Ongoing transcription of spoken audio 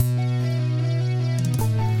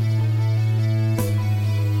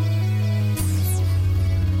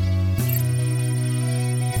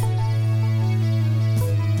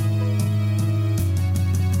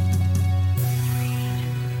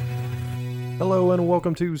Hello and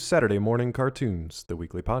welcome to Saturday Morning Cartoons, the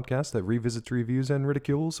weekly podcast that revisits, reviews, and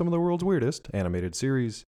ridicules some of the world's weirdest animated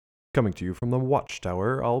series. Coming to you from the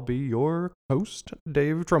Watchtower, I'll be your host,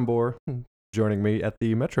 Dave Trumbore. Joining me at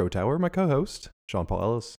the Metro Tower, my co-host, Sean Paul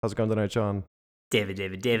Ellis. How's it going tonight, Sean?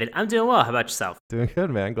 David. I'm doing well. How about yourself? Doing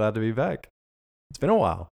good, man. Glad to be back. It's been a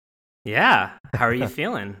while. Yeah. How are you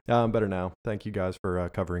feeling? I'm better now. Thank you guys for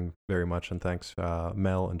covering very much, and thanks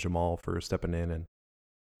Mel and Jamal for stepping in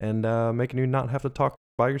and making you not have to talk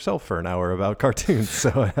by yourself for an hour about cartoons. So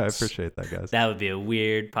I appreciate that, guys. That would be a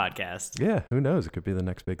weird podcast. Yeah, who knows? It could be the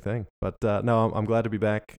next big thing. But no, I'm glad to be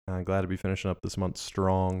back. I'm glad to be finishing up this month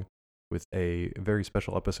strong with a very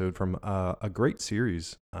special episode from a great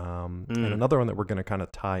series and another one that we're going to kind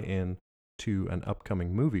of tie in to an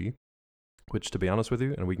upcoming movie, which, to be honest with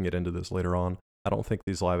you, and we can get into this later on, I don't think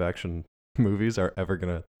these live action movies are ever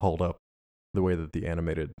going to hold up the way that the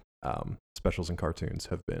animated specials and cartoons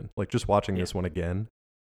have been. Like, just watching this one again,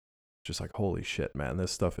 just like, holy shit, man,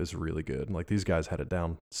 this stuff is really good. And like, these guys had it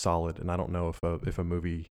down solid, and I don't know if a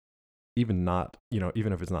movie, even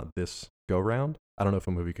if it's not this go round, I don't know if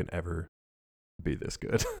a movie can ever be this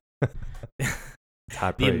good.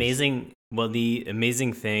 The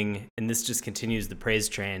amazing thing, and this just continues the praise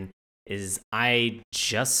train, is I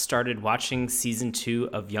just started watching season 2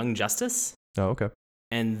 of Young Justice. Oh, okay.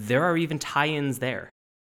 And there are even tie-ins there,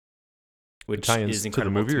 which is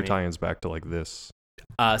incredible to the movie, or me. tie-ins back to like this.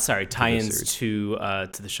 Tie-ins to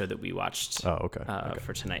the show that we watched. Oh, okay.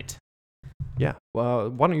 For tonight. Yeah. Well,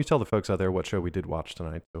 why don't you tell the folks out there what show we did watch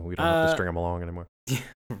tonight, so we don't have to string them along anymore.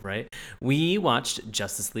 Right. We watched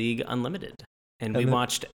Justice League Unlimited, and we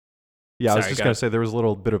watched. Yeah, I was just gonna say there was a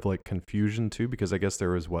little bit of like confusion too, because I guess there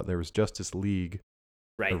was Justice League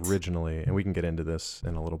originally, and we can get into this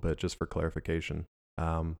in a little bit just for clarification.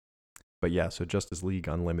 But yeah, so Justice League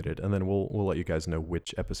Unlimited, and then we'll let you guys know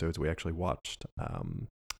which episodes we actually watched,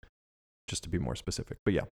 just to be more specific.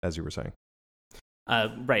 But yeah, as you were saying.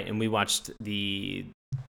 Right, and we watched the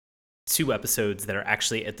 2 episodes that are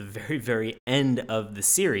actually at the very, very end of the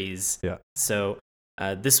series. Yeah. So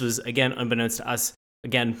this was, again, unbeknownst to us.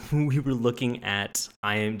 Again, we were looking at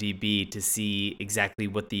IMDb to see exactly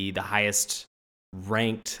what the highest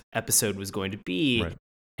ranked episode was going to be. Right.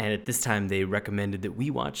 And at this time, they recommended that we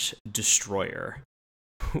watch Destroyer,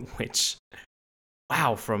 which,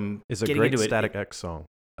 wow, it's a great Static X song.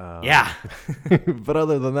 Yeah. But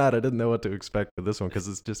other than that, I didn't know what to expect for this one, because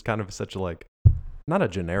it's just kind of such a, like, not a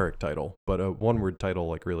generic title, but a one-word title.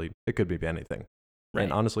 Like, really, it could be anything. Right.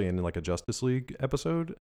 And honestly, in like a Justice League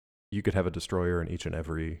episode, you could have a destroyer in each and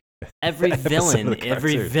every villain.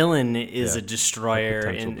 Every villain is a destroyer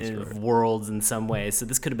in worlds in some way. So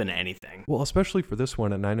this could have been anything. Well, especially for this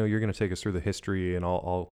one, and I know you're going to take us through the history, and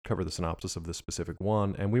I'll cover the synopsis of this specific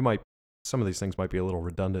one, and some of these things might be a little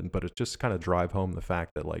redundant, but it just kind of drive home the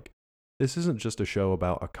fact that, like, this isn't just a show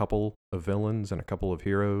about a couple of villains and a couple of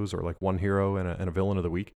heroes, or like one hero and a villain of the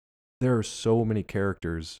week. There are so many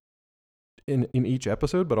characters in each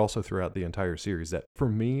episode, but also throughout the entire series, that for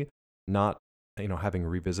me, not, having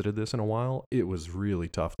revisited this in a while, it was really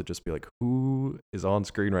tough to just be like, who is on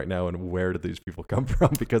screen right now and where did these people come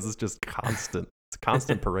from? Because it's just constant. It's a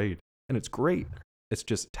constant parade, and it's great. It's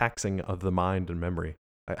just taxing of the mind and memory.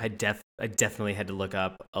 I definitely had to look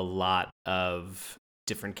up a lot of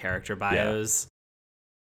different character bios. Yeah.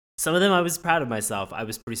 Some of them I was proud of myself. I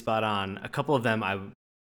was pretty spot on. A couple of them I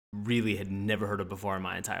really had never heard of before in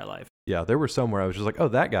my entire life. Yeah, there were some where I was just like, oh,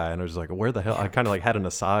 that guy. And I was just like, where the hell? I kind of like had an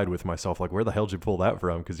aside with myself, like, where the hell did you pull that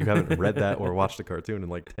from? Because you haven't read that or watched a cartoon in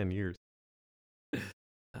like 10 years.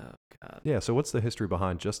 Oh, God. Yeah, so what's the history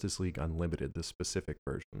behind Justice League Unlimited, this specific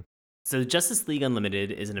version? So Justice League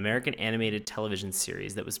Unlimited is an American animated television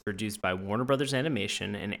series that was produced by Warner Brothers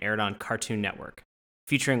Animation and aired on Cartoon Network,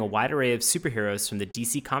 featuring a wide array of superheroes from the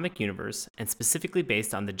DC comic universe and specifically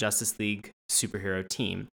based on the Justice League superhero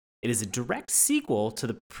team. It is a direct sequel to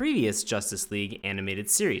the previous Justice League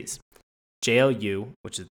animated series. JLU,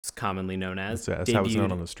 which is commonly known as, that's how it's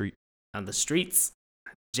known on the street. On the streets.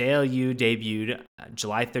 JLU debuted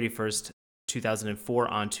July 31st, 2004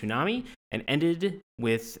 on Toonami and ended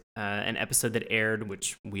with an episode that aired,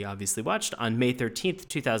 which we obviously watched, on May 13th,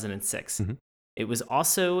 2006. Mm-hmm. It was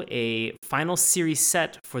also a final series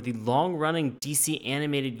set for the long-running DC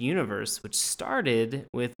animated universe, which started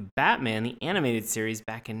with Batman, the animated series,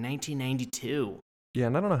 back in 1992. Yeah,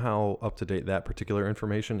 and I don't know how up-to-date that particular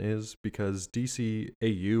information is, because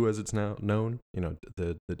DCAU, as it's now known,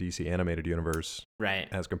 the DC animated universe, right,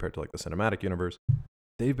 as compared to like the cinematic universe,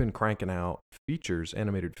 they've been cranking out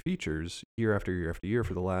animated features, year after year after year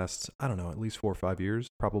for the last, I don't know, at least 4 or 5 years,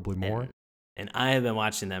 probably more. And I have been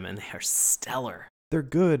watching them, and they are stellar. They're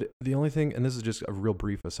good. The only thing, and this is just a real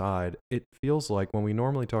brief aside, it feels like when we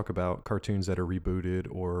normally talk about cartoons that are rebooted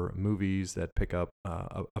or movies that pick up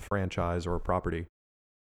a franchise or a property,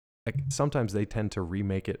 like sometimes they tend to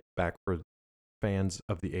remake it back for fans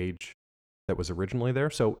of the age that was originally there.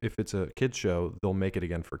 So if it's a kids show, they'll make it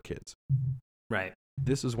again for kids. Right.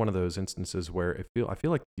 This is one of those instances where I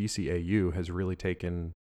feel like DCAU has really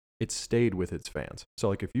it's stayed with its fans. So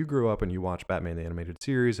like if you grew up and you watched Batman the Animated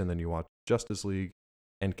Series and then you watched Justice League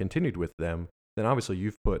and continued with them, then obviously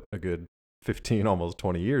you've put a good 15, almost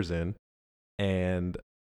 20 years in and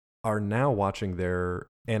are now watching their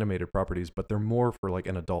animated properties, but they're more for like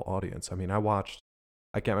an adult audience. I mean, I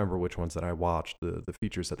can't remember which ones that I watched, the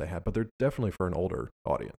features that they had, but they're definitely for an older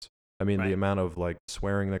audience. I mean, the amount of like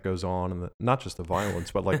swearing that goes on and not just the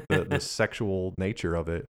violence, but like the sexual nature of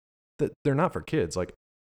it, that they're not for kids. Like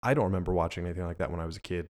I don't remember watching anything like that when I was a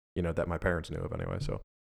kid, that my parents knew of anyway. So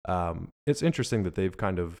it's interesting that they've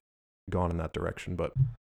kind of gone in that direction, but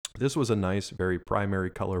this was a nice, very primary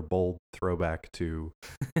color, bold throwback to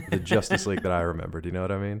the Justice League that I remember. Do you know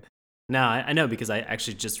what I mean? No, I know because I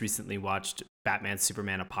actually just recently watched Batman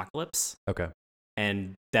Superman Apocalypse. Okay.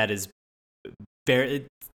 And that is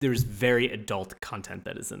there's very adult content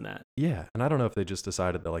that is in that. Yeah, and I don't know if they just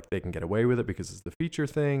decided that like they can get away with it because it's the feature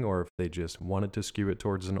thing, or if they just wanted to skew it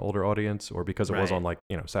towards an older audience, or because it was on like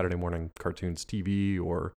Saturday morning cartoons TV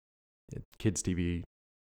or kids TV,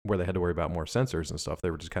 where they had to worry about more censors and stuff. They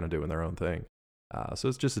were just kind of doing their own thing. So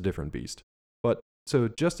it's just a different beast. But so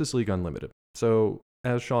Justice League Unlimited. So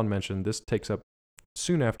as Sean mentioned, this takes up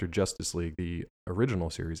soon after Justice League, the original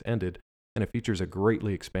series, ended, and it features a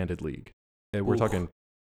greatly expanded league. We're talking,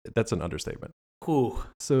 that's an understatement. Ooh.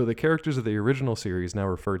 So the characters of the original series, now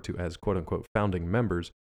referred to as quote-unquote founding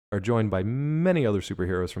members, are joined by many other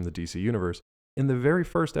superheroes from the DC universe. In the very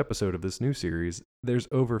first episode of this new series, there's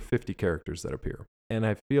over 50 characters that appear. And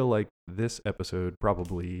I feel like this episode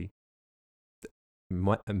probably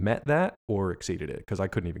met that or exceeded it, because I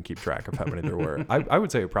couldn't even keep track of how many there were. I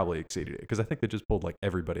would say it probably exceeded it, because I think they just pulled like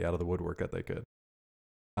everybody out of the woodwork that they could.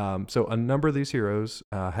 So a number of these heroes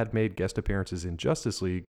had made guest appearances in Justice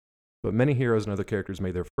League, but many heroes and other characters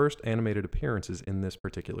made their first animated appearances in this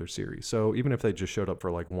particular series. So even if they just showed up for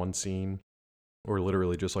like one scene, or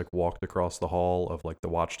literally just like walked across the hall of like the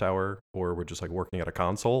Watchtower, or were just like working at a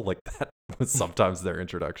console, like that was sometimes their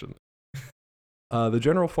introduction. The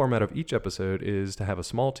general format of each episode is to have a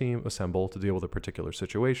small team assemble to deal with a particular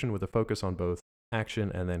situation with a focus on both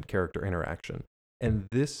action and then character interaction. And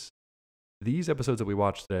these episodes that we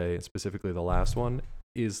watched today, and specifically the last one,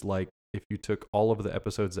 is like if you took all of the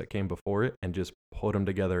episodes that came before it and just put them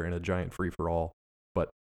together in a giant free-for-all, but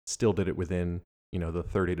still did it within, the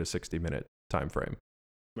 30 to 60 minute time frame.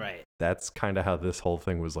 Right. That's kind of how this whole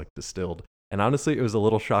thing was like distilled. And honestly, it was a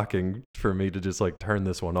little shocking for me to just like turn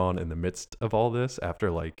this one on in the midst of all this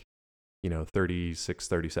after like, 36,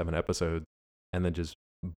 37 episodes, and then just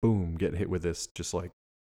boom, get hit with this, just like,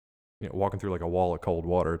 walking through like a wall of cold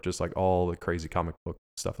water, just like all the crazy comic book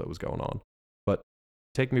stuff that was going on. But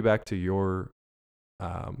take me back to your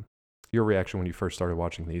reaction when you first started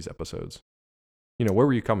watching these episodes. Where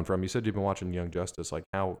were you coming from? You said you've been watching Young Justice. Like,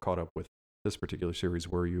 how caught up with this particular series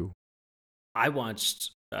were you? I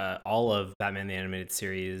watched all of Batman the Animated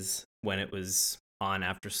Series when it was on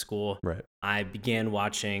after school. Right. I began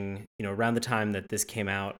watching, around the time that this came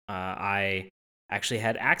out, I actually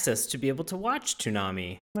had access to be able to watch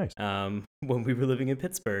Toonami. Nice. When we were living in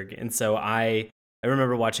Pittsburgh. And so I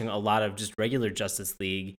remember watching a lot of just regular Justice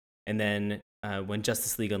League. And then when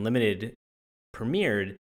Justice League Unlimited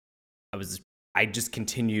premiered, I just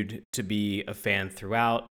continued to be a fan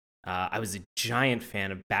throughout. I was a giant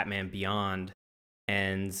fan of Batman Beyond,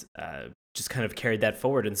 and just kind of carried that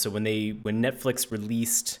forward. And so when Netflix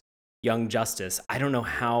released Young Justice, I don't know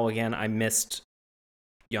how, again, I missed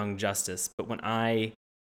Young Justice, but when I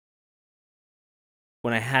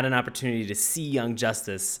had an opportunity to see Young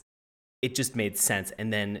Justice, it just made sense.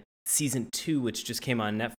 And then season 2, which just came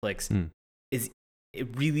on Netflix, it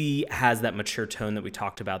really has that mature tone that we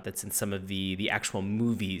talked about that's in some of the actual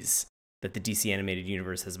movies that the DC animated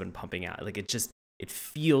universe has been pumping out. Like it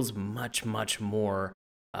feels much, much more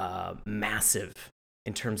massive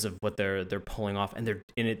in terms of what they're pulling off. And they're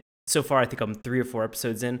in it so far. I think I'm 3 or 4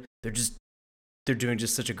 episodes in. They're doing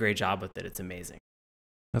just such a great job with it. It's amazing.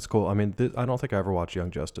 That's cool. I mean, I don't think I ever watched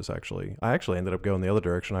Young Justice, actually. I actually ended up going the other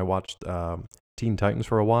direction. I watched Teen Titans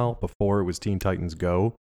for a while before it was Teen Titans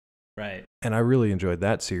Go. Right. And I really enjoyed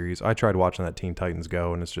that series. I tried watching that Teen Titans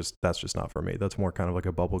Go, and that's just not for me. That's more kind of like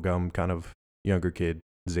a bubblegum kind of younger kid,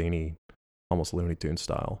 zany, almost Looney Tunes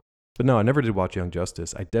style. But no, I never did watch Young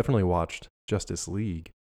Justice. I definitely watched Justice League.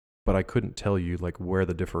 but I couldn't tell you like where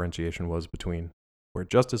the differentiation was between where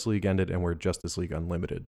Justice League ended and where Justice League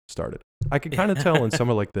Unlimited started. I could kind of tell in some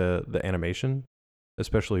of like the animation,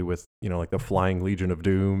 especially with, you know, like the flying Legion of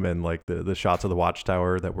Doom and like the shots of the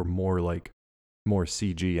Watchtower that were more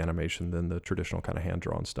CG animation than the traditional kind of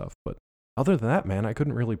hand-drawn stuff. But other than that, man, I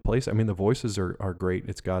couldn't really place. I mean, the voices are great.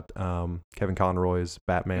 It's got Kevin Conroy's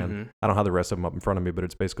Batman. Mm-hmm. I don't have the rest of them up in front of me, but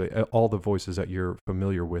it's basically all the voices that you're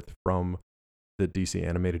familiar with from the DC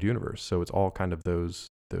animated universe. So it's all kind of those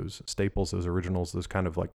staples, those originals, those kind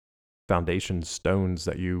of like foundation stones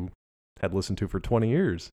that you had listened to for 20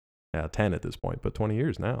 years. 10 at this point, but 20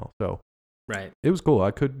 years now. So right, it was cool.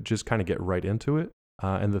 I could just kind of get right into it.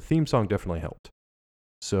 And the theme song definitely helped.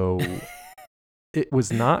 So it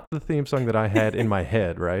was not the theme song that I had in my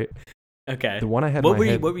head, right? Okay. The one I had what in my were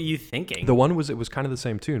head, you What were you thinking? it was kind of the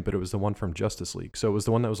same tune, but it was the one from Justice League. So it was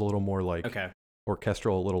the one that was a little more like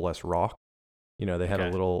orchestral, a little less rock. You know, they had a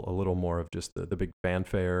little more of just the big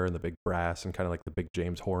fanfare and the big brass and kind of like the big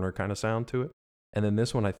James Horner kind of sound to it. And then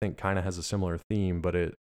this one I think kind of has a similar theme, but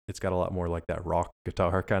it's got a lot more like that rock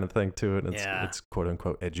guitar kind of thing to it. And it's quote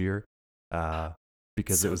unquote edgier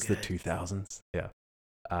because it was the 2000s. Yeah.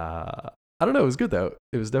 I don't know. It was good though.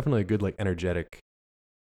 It was definitely a good like energetic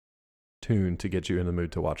tune to get you in the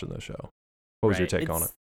mood to watching the show. What was your take on it?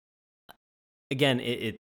 Again,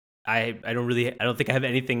 I don't think I have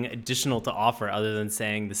anything additional to offer other than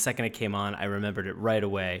saying the second it came on, I remembered it right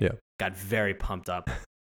away. Yeah. Got very pumped up.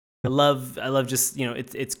 I love just, you know,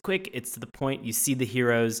 it's quick, it's to the point. You see the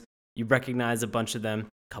heroes, you recognize a bunch of them,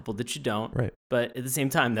 a couple that you don't. Right. But at the same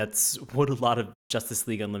time, that's what a lot of Justice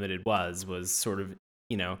League Unlimited was sort of,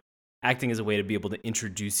 you know, acting as a way to be able to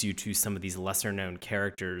introduce you to some of these lesser known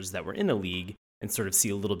characters that were in the league and sort of see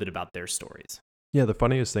a little bit about their stories. Yeah, the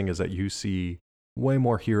funniest thing is that you see way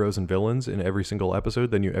more heroes and villains in every single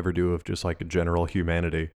episode than you ever do of just like general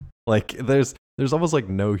humanity. Like there's almost like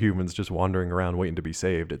no humans just wandering around waiting to be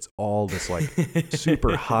saved. It's all this like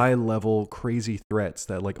super high level crazy threats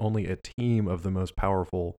that like only a team of the most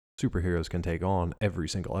powerful superheroes can take on every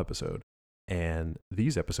single episode. And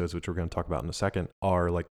these episodes, which we're going to talk about in a second,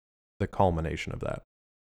 are like the culmination of that.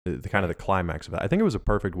 The kind of the climax of that. I think it was a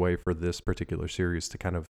perfect way for this particular series to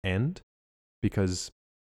kind of end, because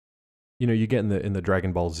you know, you get in the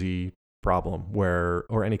Dragon Ball Z problem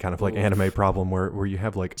or any kind of like anime problem where you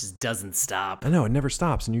have like just doesn't stop. I know, it never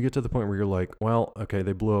stops, and you get to the point where you're like, well, okay,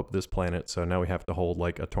 they blew up this planet, so now we have to hold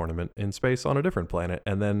like a tournament in space on a different planet,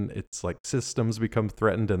 and then it's like systems become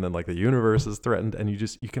threatened, and then like the universe is threatened, and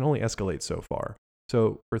you can only escalate so far.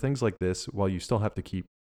 So for things like this, while you still have to keep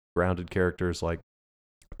grounded characters like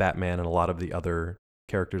Batman and a lot of the other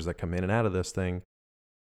characters that come in and out of this thing,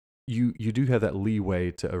 you do have that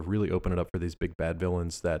leeway to really open it up for these big bad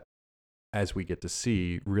villains that, as we get to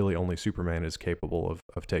see, really only Superman is capable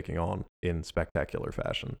of taking on in spectacular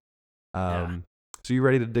fashion. So you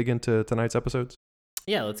ready to dig into tonight's episodes?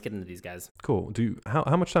 Yeah, let's get into these guys. Cool.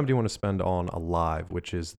 How much time do you want to spend on Alive,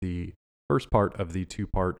 which is the first part of the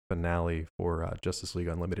 2-part finale for Justice League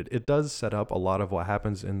Unlimited? It does set up a lot of what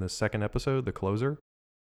happens in the second episode, the closer,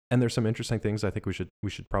 and there's some interesting things I think we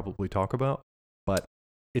should probably talk about, but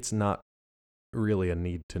it's not really a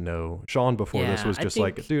need to know. Sean before this was just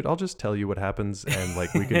like, dude, I'll just tell you what happens and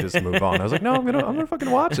like we can just move on. I was like, no, I'm gonna fucking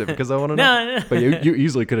watch it because I want to know. No. But you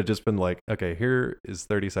easily could have just been like, okay, here is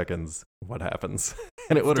 30 seconds, what happens,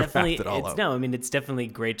 and it would have wrapped it all up. No, I mean, it's definitely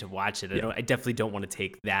great to watch it. I definitely don't want to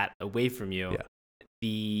take that away from you.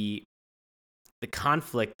 Yeah. The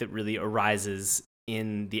conflict that really arises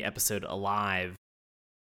in the episode Alive,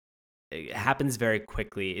 it happens very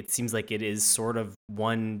quickly. It seems like it is sort of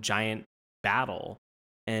one giant battle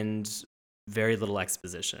and very little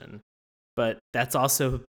exposition. But that's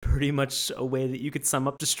also pretty much a way that you could sum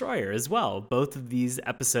up Destroyer as well. Both of these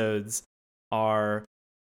episodes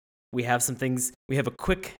we have a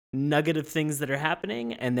quick nugget of things that are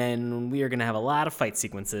happening, and then we are going to have a lot of fight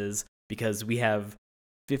sequences because we have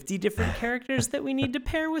 50 different characters that we need to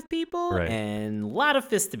pair with people, right, and a lot of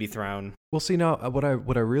fists to be thrown. Well, see, now what I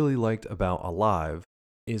really liked about Alive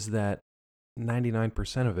is that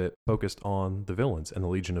 99% of it focused on the villains and the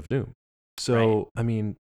Legion of Doom. So, right. I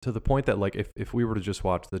mean, to the point that like if we were to just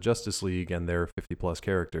watch the Justice League and their 50 plus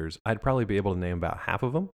characters, I'd probably be able to name about half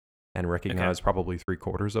of them and recognize probably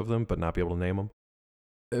 3/4 of them, but not be able to name them.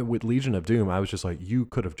 With Legion of Doom, I was just like, you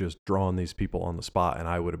could have just drawn these people on the spot, and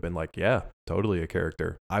I would have been like, yeah, totally a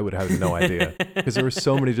character. I would have no idea because there were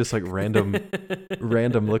so many just like random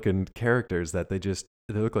looking characters that they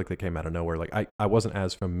look like they came out of nowhere. Like I wasn't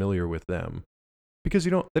as familiar with them because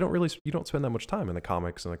you don't spend that much time in the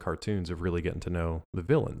comics and the cartoons of really getting to know the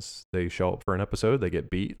villains. They show up for an episode, they get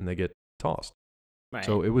beat, and they get tossed. Right.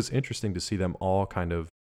 So it was interesting to see them all kind of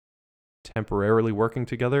temporarily working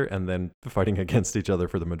together and then fighting against each other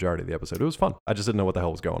for the majority of the episode. It was fun. I just didn't know what the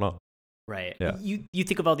hell was going on. Right. Yeah. You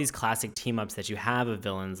think of all these classic team ups that you have of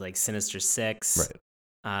villains like Sinister Six, Right.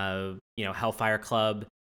 Hellfire Club,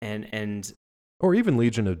 and or even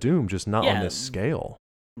Legion of Doom, just not on Yeah. this scale.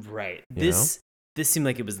 right. You This seemed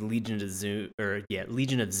like it was Legion of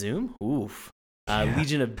Zoom. Oof. Yeah.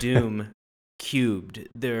 Legion of Doom cubed.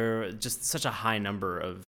 There are just such a high number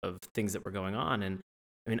of things that were going on, and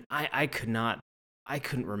I mean, I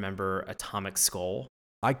couldn't remember Atomic Skull.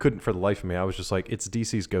 I couldn't for the life of me. I was just like, it's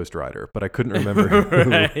DC's Ghost Rider, but I couldn't remember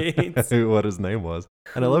what his name was.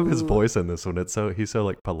 And I love his voice in this one. He's so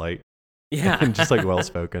like polite, Yeah, and just like well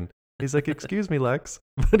spoken. He's like, "Excuse me, Lex,"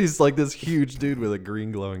 but he's like this huge dude with a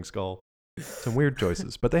green glowing skull. Some weird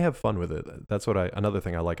choices, but they have fun with it. That's another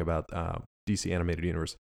thing I like about DC Animated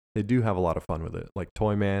Universe. They do have a lot of fun with it. Like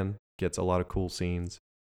Toyman gets a lot of cool scenes,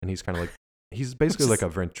 and he's kind of like he's basically like a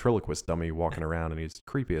ventriloquist dummy walking around, and he's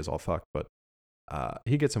creepy as all fuck. But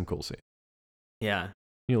he gets some cool scenes. yeah.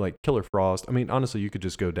 Like Killer Frost. I mean, honestly, you could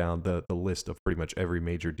just go down the list of pretty much every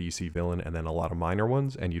major DC villain, and then a lot of minor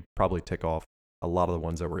ones, and you'd probably tick off a lot of the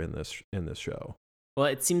ones that were in this show. Well,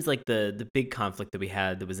 it seems like the big conflict that we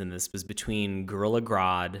had that was in this was between Gorilla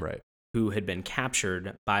Grodd, Right. who had been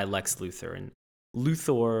captured by Lex Luthor, and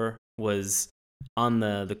Luthor was on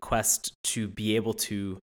the quest to be able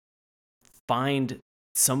to find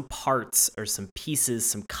some parts or some pieces,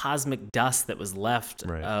 some cosmic dust that was left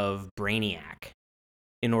Right. of Brainiac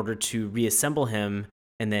in order to reassemble him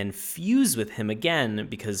and then fuse with him again,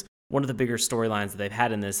 because one of the bigger storylines that they've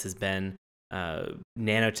had in this has been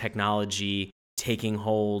nanotechnology taking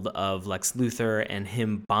hold of Lex Luthor and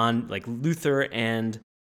him Luthor and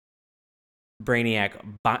Brainiac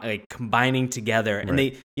combining together. And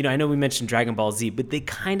Right. they, I know we mentioned Dragon Ball Z, but they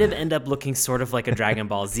kind of end up looking sort of like a Dragon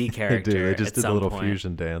Ball Z They character. do. They just at did a some little point.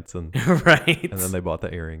 fusion dance, and Right. and then they bought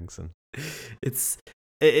the earrings, and It's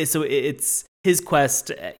his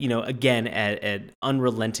quest, again at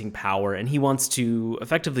unrelenting power, and he wants to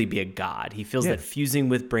effectively be a god. He feels Yeah. that fusing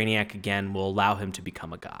with Brainiac again will allow him to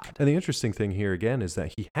become a god. And the interesting thing here again is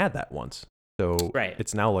that he had that once. So Right.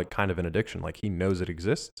 it's now like kind of an addiction. Like he knows it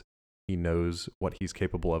exists. He knows what he's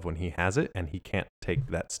capable of when he has it, and he can't take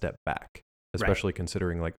that step back. Especially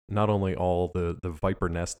considering like not only all the Viper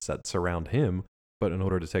nests that surround him, but in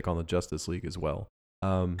order to take on the Justice League as well.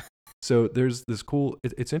 So there's this cool.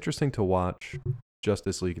 It's interesting to watch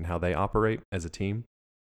Justice League and how they operate as a team.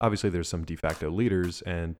 Obviously, there's some de facto leaders,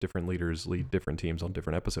 and different leaders lead different teams on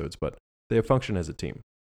different episodes, but they function as a team.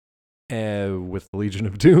 With Legion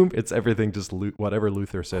of Doom, it's everything just whatever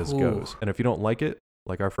Luthor says goes. And if you don't like it,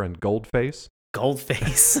 like our friend Goldface.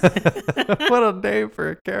 Goldface. What a name for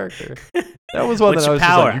a character. That was one What's that I your was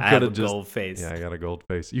power? just like, you I could have have a just. gold face. Yeah, I got a gold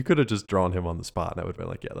face. You could have just drawn him on the spot, and I would have been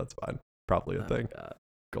like, yeah, that's fine. Probably a thing. God.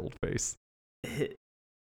 Gold face.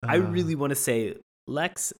 I really want to say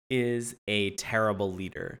Lex is a terrible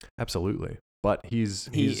leader. Absolutely. But He he's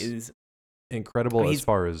is incredible he's- as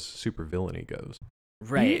far as super villainy goes.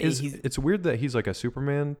 right. It's weird that he's like a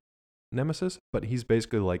Superman nemesis, but he's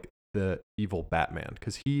basically like the evil Batman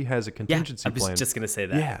because he has a contingency I was plan. just gonna say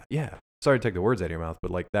that. Yeah. Sorry to take the words out of your mouth,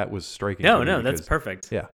 but like that was striking. No, to me that's because,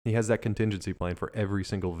 perfect. Yeah, he has that contingency plan for every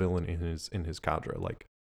single villain in his cadre. Like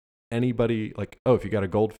anybody, like if you got a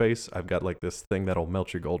gold face, I've got like this thing that'll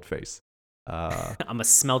melt your gold face. I'm gonna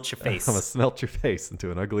smelt your face. I'm gonna smelt your face into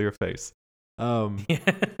an uglier face.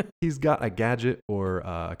 He's got a gadget or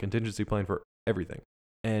a contingency plan for everything.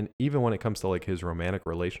 And even when it comes to like his romantic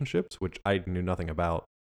relationships, which I knew nothing about,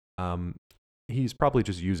 he's probably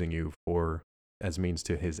just using you for as means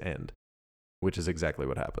to his end, which is exactly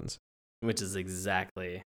what happens. Which is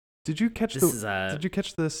exactly. Did you catch Did you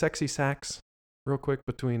catch the sexy sax real quick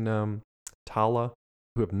between Tala,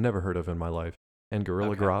 who I've never heard of in my life, and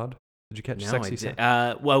Gorilla Grodd? Did you catch sexy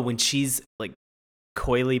sax? Well, when she's like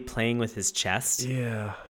coyly playing with his chest.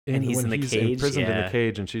 Yeah. And he's in the cage. Imprisoned in the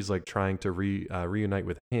cage, and she's like trying to reunite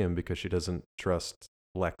with him because she doesn't trust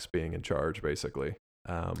Lex being in charge, basically.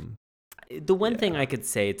 The one thing I could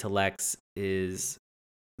say to Lex is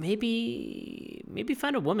maybe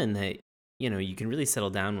find a woman that you can really settle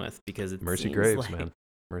down with, because it Mercy seems Graves, like... man.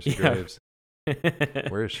 Mercy Graves.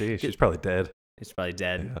 Where is she? She's probably dead. She's probably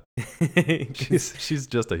dead. Yeah. she's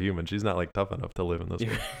just a human. She's not like tough enough to live in this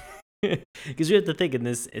world. Because you have to think in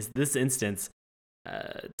this instance,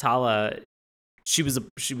 Tala, she was a like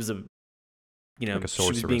a she was being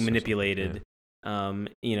sorceress manipulated,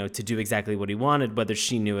 to do exactly what he wanted, whether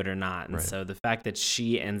she knew it or not. And so the fact that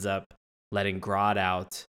she ends up letting Grodd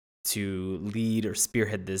out to lead or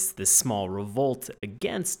spearhead this small revolt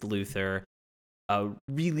against Luthor,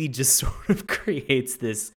 really just sort of creates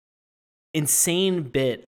this insane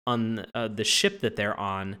bit on the ship that they're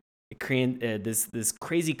on, this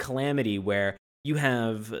crazy calamity where you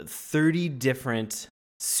have 30 different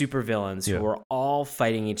supervillains who are all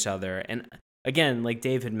fighting each other. And again, like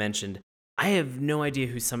Dave had mentioned, I have no idea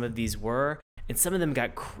who some of these were, and some of them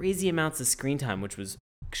got crazy amounts of screen time, which was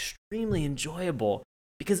extremely enjoyable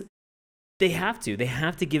because they have to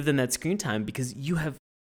give them that screen time because you have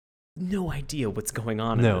no idea what's going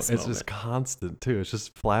on in this moment. It's just constant too. It's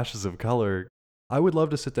just flashes of color. I would love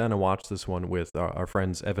to sit down and watch this one with our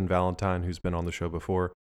friends Evan Valentine, who's been on the show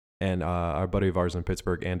before, and our buddy of ours in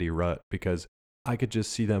Pittsburgh, Andy Rutt, because I could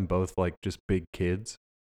just see them both like just big kids.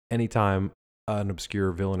 Anytime an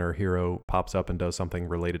obscure villain or hero pops up and does something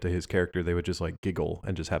related to his character, they would just like giggle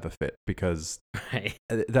and just have a fit because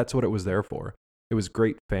that's what it was there for. It was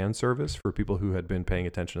great fan service for people who had been paying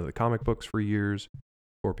attention to the comic books for years,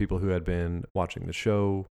 or people who had been watching the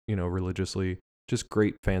show, religiously. Just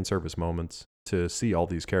great fan service moments to see all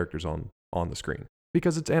these characters on the screen.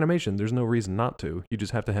 Because it's animation, there's no reason not to. You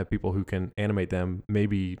just have to have people who can animate them,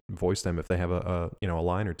 maybe voice them if they have a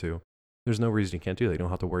line or two. There's no reason you can't do that. You don't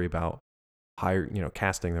have to worry about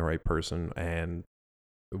casting the right person and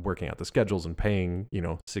working out the schedules and paying,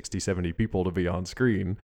 60, 70 people to be on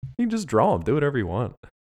screen. You can just draw them, do whatever you want.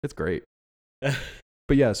 It's great.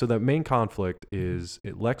 But yeah, so the main conflict is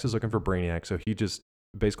Lex is looking for Brainiac, so he just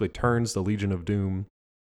basically turns the Legion of Doom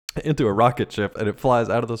into a rocket ship, and it flies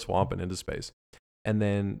out of the swamp and into space. And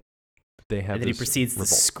then they have. And then he proceeds to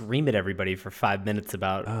scream at everybody for 5 minutes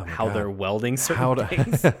about how God. They're welding certain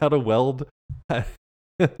things. How to weld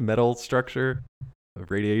metal structure,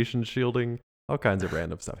 radiation shielding, all kinds of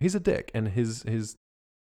random stuff. He's a dick, and his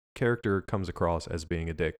character comes across as being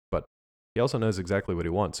a dick, but he also knows exactly what he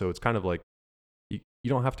wants. So it's kind of like you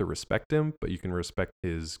don't have to respect him, but you can respect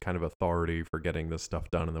his kind of authority for getting this stuff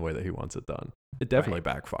done in the way that he wants it done. It definitely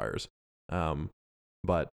backfires,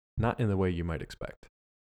 but not in the way you might expect.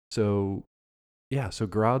 So, yeah, so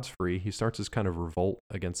Grodd's free. He starts his kind of revolt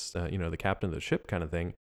against, the captain of the ship kind of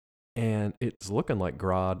thing. And it's looking like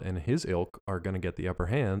Grodd and his ilk are going to get the upper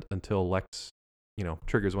hand until Lex,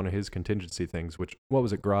 triggers one of his contingency things, which, what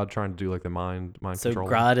was it, Grodd trying to do, like the mind control?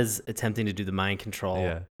 So Grodd is attempting to do the mind control.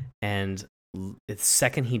 Yeah. And the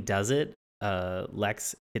second he does it,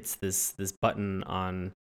 Lex hits this button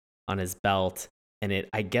on his belt, and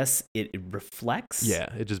I guess it reflects.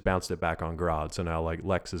 Yeah, it just bounced it back on Grodd. So now like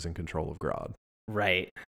Lex is in control of Grodd.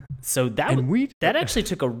 Right. So that actually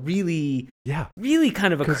took a really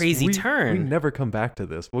kind of a crazy turn. We never come back to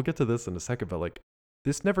this. We'll get to this in a second, but like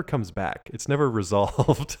this never comes back. It's never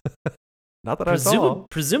resolved. Not that I saw.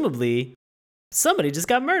 Presumably, somebody just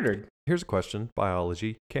got murdered. Here's a question: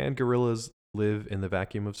 biology. Can gorillas live in the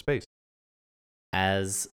vacuum of space?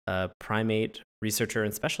 As a primate researcher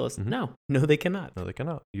and specialist, no, they cannot. No, they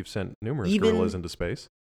cannot. You've sent numerous gorillas into space.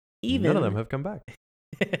 None of them have come back.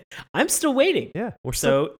 I'm still waiting. Yeah, we're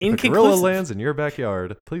so if a gorilla lands in your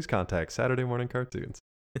backyard, please contact Saturday Morning Cartoons.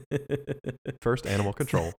 First Animal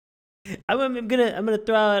Control. I'm gonna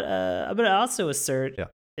throw out. I'm gonna also assert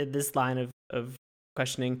in this line of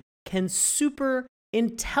questioning: can super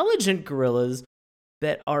intelligent gorillas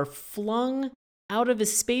that are flung out of a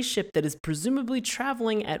spaceship that is presumably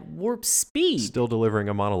traveling at warp speed, still delivering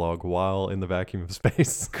a monologue while in the vacuum of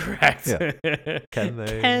space? Correct. Yeah.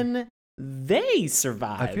 Can they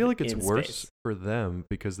survive? I feel like it's worse for them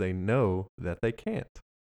because they know that they can't.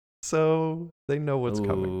 So they know what's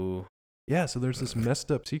coming. Yeah, so there's this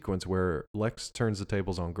messed up sequence where Lex turns the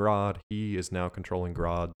tables on Grodd. He is now controlling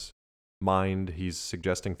Grodd's mind. He's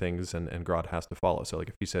suggesting things and Grodd has to follow. So like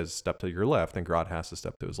if he says step to your left, then Grodd has to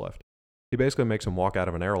step to his left. He basically makes him walk out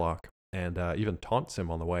of an airlock and even taunts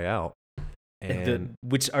him on the way out. And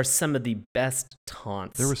which are some of the best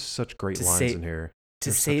taunts. There were such great lines in here.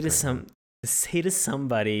 To say to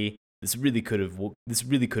somebody, this really could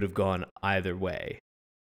have gone either way.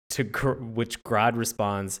 To which Grodd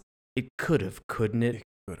responds, "It could have, couldn't it?"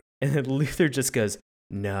 And then Luther just goes,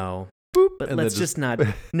 "No, boop, but let's just not."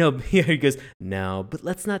 No, he goes, "No, but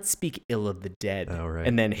let's not speak ill of the dead." Oh, right.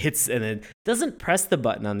 And then doesn't press the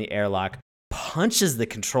button on the airlock, punches the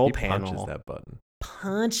control panel. Punches that button.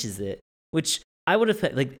 Punches it, which I would have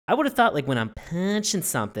thought like when I'm punching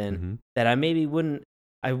something that I maybe wouldn't.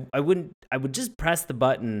 I would just press the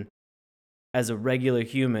button as a regular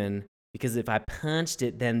human, because if I punched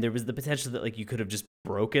it, then there was the potential that like you could have just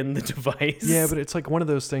broken the device. Yeah, but it's like one of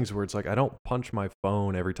those things where it's like I don't punch my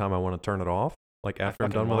phone every time I want to turn it off, like after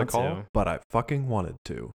I'm done with a call, but I fucking wanted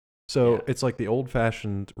to. So it's like the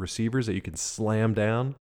old-fashioned receivers that you can slam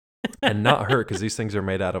down and not hurt, because these things are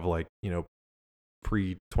made out of like,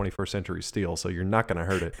 pre-21st century steel, so you're not going to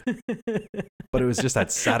hurt it. But it was just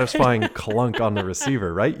that satisfying clunk on the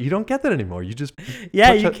receiver, right? You don't get that anymore. You just push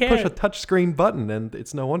a touchscreen button, and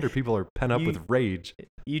it's no wonder people are pent up with rage.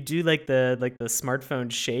 You do like the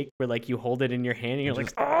smartphone shake, where like you hold it in your hand and you're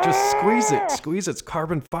just squeeze its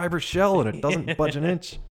carbon fiber shell, and it doesn't budge an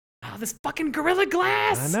inch. Oh, this fucking Gorilla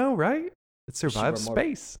Glass! I know, right? It survives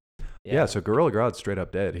space. Yeah, so Gorilla Grodd's straight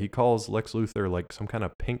up dead. He calls Lex Luthor like some kind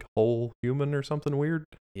of pink hole human or something weird.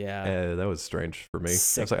 Yeah. That was strange for me. I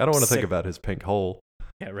was like, I don't want to think about his pink hole.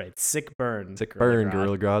 Yeah, right. Sick burn.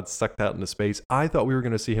 Gorilla Grodd sucked out into space. I thought we were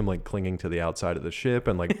going to see him like clinging to the outside of the ship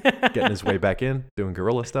and like getting his way back in, doing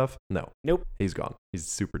gorilla stuff. No. Nope. He's gone. He's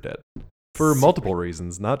super dead. For multiple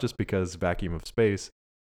reasons, not just because vacuum of space,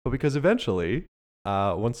 but because eventually,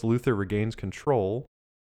 once Luthor regains control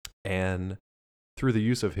and through the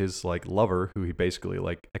use of his like lover, who he basically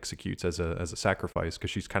like executes as a sacrifice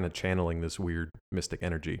because she's kind of channeling this weird mystic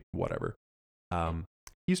energy, whatever.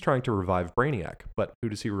 He's trying to revive Brainiac, but who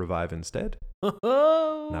does he revive instead? Not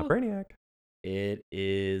Brainiac. It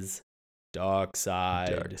is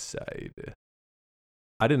Darkseid. Darkseid.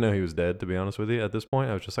 I didn't know he was dead, to be honest with you. At this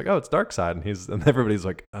point, I was just like, "Oh, it's Darkseid," and everybody's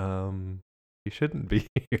like, he shouldn't be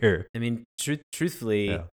here." I mean,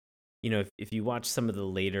 truthfully, you know, if you watch some of the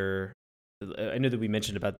later. I know that we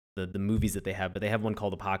mentioned about the movies that they have, but they have one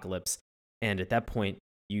called Apocalypse. And at that point,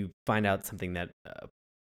 you find out something that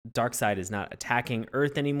Darkseid is not attacking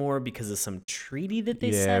Earth anymore because of some treaty that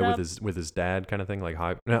they set up. with his dad kind of thing, like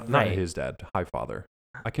not his dad, Highfather.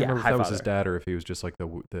 I can't remember if that was his dad or if he was just like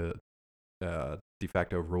the de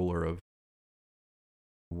facto ruler of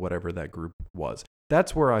whatever that group was.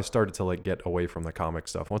 That's where I started to like get away from the comic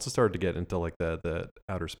stuff. Once I started to get into like the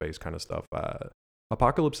outer space kind of stuff.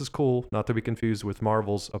 Apocalypse is cool, not to be confused with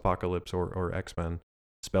Marvel's Apocalypse or X-Men,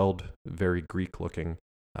 spelled very Greek looking.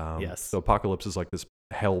 Yes. So Apocalypse is like this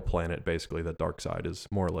hell planet, basically, that Darkseid is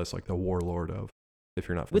more or less like the warlord of, if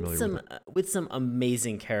you're not familiar with it. With some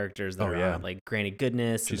amazing characters that are on, like Granny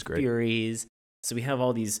Goodness, she's and great. Furies. So we have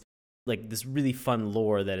all these, like this really fun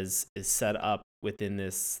lore that is set up within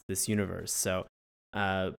this universe. So,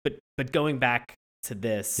 but going back to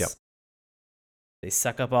this, they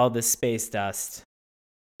suck up all this space dust.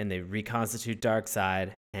 And they reconstitute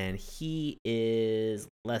Darkseid, and he is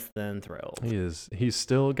less than thrilled. He is. He's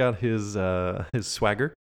still got his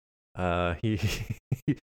swagger. He's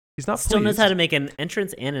not still pleased. Knows how to make an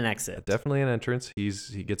entrance and an exit. Definitely an entrance. He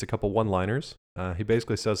gets a couple one-liners. He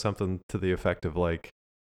basically says something to the effect of like,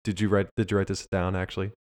 "Did you write this down? Actually?"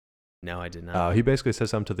 No, I did not. He basically says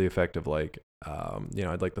something to the effect of like,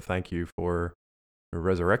 "I'd like to thank you for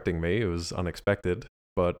resurrecting me. It was unexpected.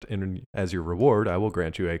 But as your reward, I will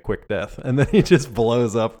grant you a quick death." And then he just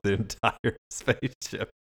blows up the entire spaceship.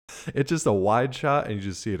 It's just a wide shot, and you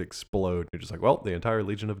just see it explode. You're just like, well, the entire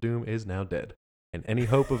Legion of Doom is now dead. And any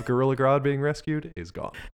hope of Gorilla Grodd being rescued is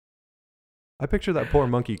gone. I picture that poor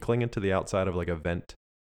monkey clinging to the outside of like a vent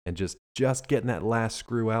and just getting that last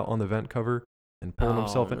screw out on the vent cover and pulling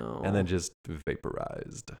himself in, and then just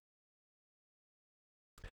vaporized.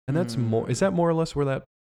 And that's is that more or less where that...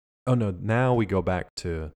 Oh no, now we go back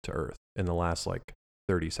to Earth in the last like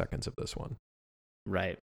 30 seconds of this one.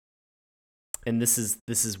 Right. And this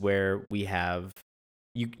is where we have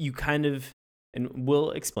you kind of, and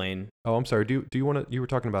we'll explain. Oh, I'm sorry. Do you want to, you were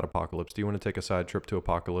talking about Apocalypse. Do you want to take a side trip to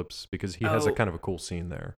Apocalypse because he has a kind of a cool scene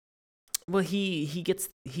there? Well, he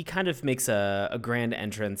kind of makes a grand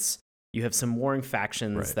entrance. You have some warring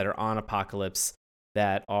factions that are on Apocalypse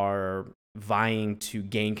that are vying to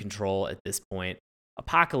gain control at this point.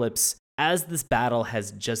 Apocalypse, as this battle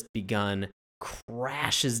has just begun,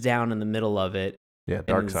 crashes down in the middle of it. Yeah,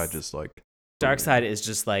 Darkseid just like... Darkseid is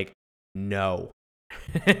just like, no.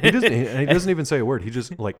 he doesn't even say a word. He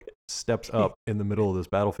just like steps up in the middle of this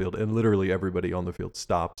battlefield, and literally everybody on the field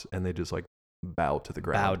stops, and they just like bow to the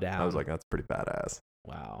ground. Bow down. I was like, that's pretty badass.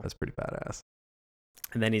 Wow. That's pretty badass.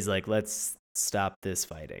 And then he's like, let's stop this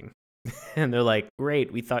fighting. And they're like,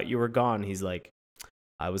 great, we thought you were gone. He's like,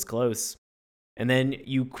 I was close. And then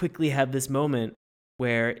you quickly have this moment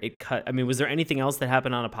where it cut. I mean, was there anything else that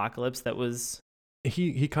happened on Apocalypse that was...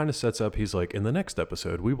 He kind of sets up, he's like, in the next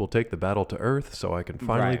episode, we will take the battle to Earth so I can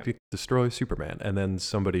finally destroy Superman. And then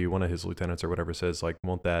somebody, one of his lieutenants or whatever, says, like,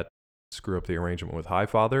 won't that screw up the arrangement with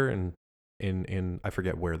Highfather? And in I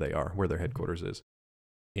forget where they are, where their headquarters is.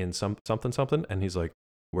 In something. And he's like,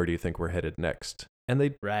 where do you think we're headed next? And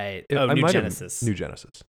they... Right. New Genesis. New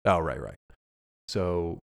Genesis. Oh, right.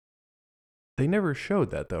 So... They never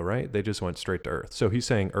showed that, though, right? They just went straight to Earth. So he's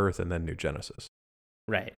saying Earth and then New Genesis.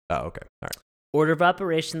 Right. Oh, okay. All right. Order of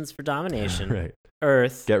operations for domination. Right.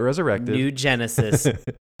 Earth. Get resurrected. New Genesis.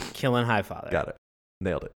 Killing Highfather. Got it.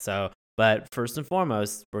 Nailed it. So, but first and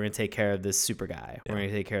foremost, we're going to take care of this super guy. Yeah. We're going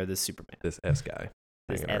to take care of this Superman. This S guy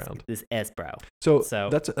hanging around. This S bro. So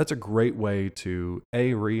that's a great way to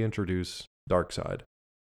reintroduce Darkseid.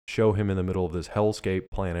 Show him in the middle of this hellscape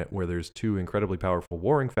planet where there's two incredibly powerful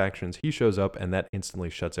warring factions. He shows up and that instantly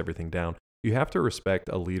shuts everything down. You have to respect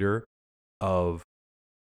a leader of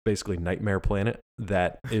basically Nightmare Planet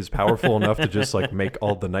that is powerful enough to just like make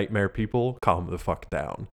all the Nightmare people calm the fuck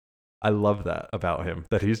down. I love that about him,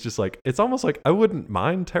 that he's just like, it's almost like I wouldn't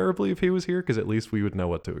mind terribly if he was here because at least we would know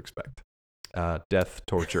what to expect. Death,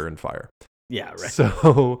 torture, and fire. Yeah, right.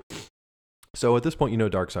 So at this point,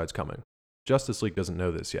 Darkseid's coming. Justice League doesn't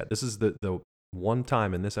know this yet. This is the one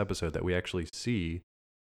time in this episode that we actually see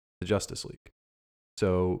the Justice League.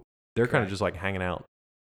 So they're kind of just like hanging out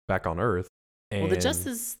back on Earth. And the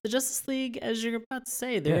Justice League, as you're about to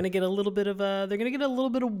say, they're gonna get a little bit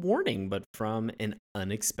of warning, but from an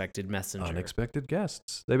unexpected messenger. Unexpected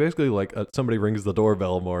guests. They basically like somebody rings the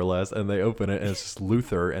doorbell more or less, and they open it, and it's just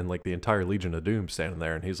Luthor and like the entire Legion of Doom standing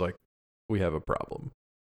there, and he's like, "We have a problem,"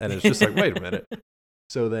 and it's just like, wait a minute.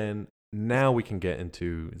 So then now we can get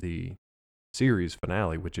into the series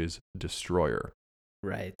finale, which is Destroyer.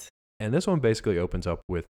 Right. And this one basically opens up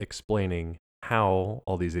with explaining how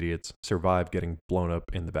all these idiots survive getting blown up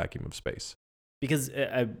in the vacuum of space. Because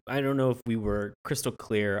I don't know if we were crystal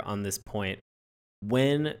clear on this point.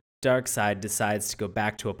 When Darkseid decides to go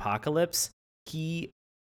back to Apokolips, he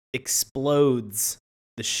explodes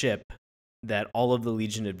the ship that all of the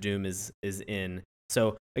Legion of Doom is in.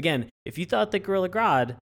 So again, if you thought that Gorilla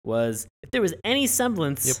Grodd was, if there was any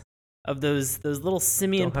semblance of those little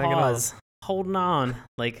simian paws holding on,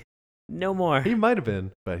 like, no more. He might have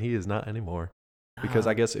been, but he is not anymore. Because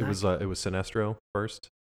I guess it was Sinestro first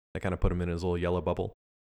that kind of put him in his little yellow bubble.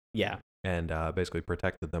 Yeah. And basically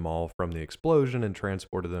protected them all from the explosion and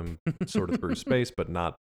transported them sort of through space, but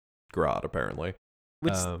not Grodd, apparently.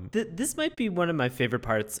 Which this might be one of my favorite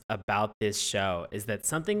parts about this show, is that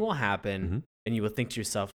something will happen and you will think to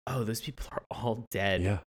yourself, oh, those people are all dead.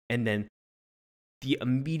 Yeah. And then the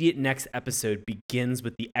immediate next episode begins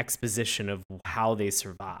with the exposition of how they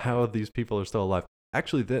survive. How these people are still alive.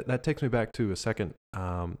 Actually, that takes me back to a second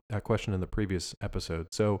question in the previous episode.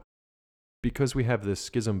 So, because we have this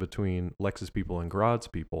schism between Lex's people and Grodd's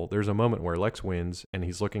people, there's a moment where Lex wins, and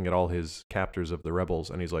he's looking at all his captors of the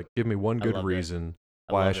rebels, and he's like, give me one good reason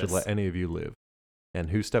why I should let any of you live.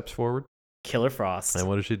 And who steps forward? Killer Frost. And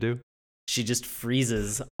what does she do? She just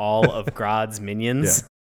freezes all of Grodd's minions. Yeah.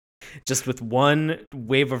 Just with one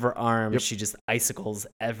wave of her arm, she just icicles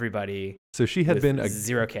everybody. So she had been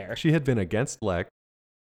zero care. She had been against Lex,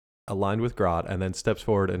 aligned with Grodd, and then steps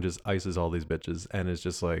forward and just ices all these bitches, and is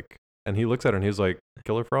just like, and he looks at her and he's like,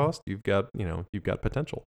 Killer Frost, you've got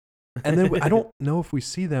potential. And then I don't know if we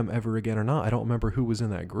see them ever again or not. I don't remember who was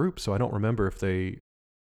in that group, so I don't remember if they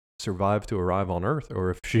survived to arrive on Earth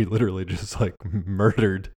or if she literally just like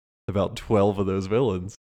murdered about 12 of those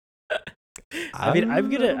villains. I mean, I'm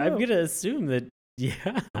gonna assume that. Yeah,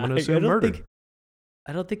 I'm gonna assume murder.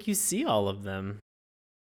 I don't think you see all of them.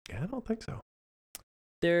 Yeah, I don't think so.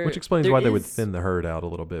 Which explains why they would thin the herd out a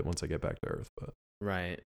little bit once they get back to Earth. But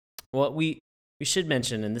right. Well, we should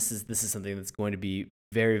mention, and this is something that's going to be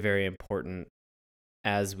very, very important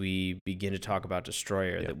as we begin to talk about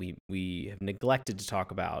Destroyer, that we have neglected to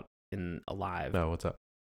talk about in Alive. No, what's up?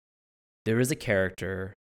 There is a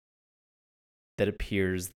character that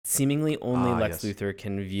appears seemingly only Lex Luthor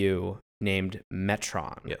can view, named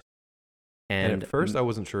Metron. Yes. And at first I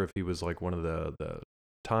wasn't sure if he was like one of the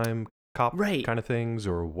time cop kind of things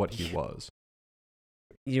or what he was.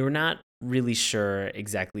 You're not really sure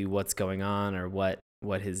exactly what's going on or what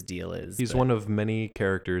his deal is. He's one of many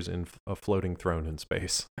characters in a floating throne in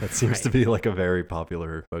space. That seems to be like a very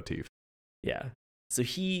popular motif. Yeah. So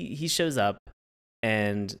he shows up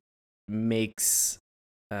and makes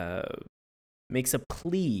a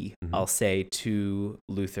plea, I'll say, to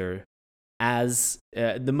Luthor as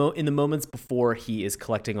in the moments before he is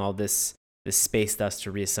collecting all this space dust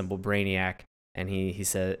to reassemble Brainiac, and he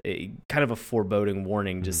said kind of a foreboding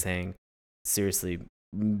warning, just saying, seriously,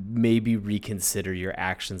 maybe reconsider your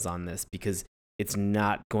actions on this because it's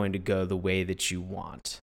not going to go the way that you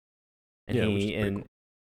want. And cool.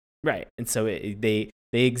 Right, and so they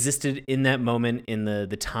existed in that moment in the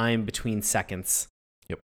time between seconds.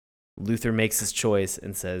 Luthor makes his choice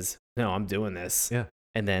and says, no, I'm doing this. Yeah.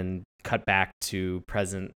 And then cut back to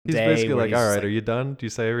present he's day. He's basically like, all right, are you done? Do you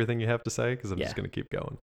say everything you have to say? Because I'm just going to keep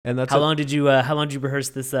going. And that's how long did you rehearse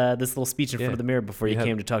this little speech in front of the mirror before you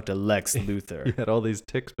came to talk to Lex Luthor? You had all these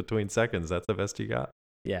ticks between seconds. That's the best you got.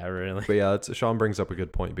 Yeah, really. But yeah, Sean brings up a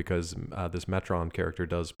good point because this Metron character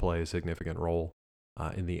does play a significant role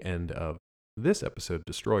in the end of this episode,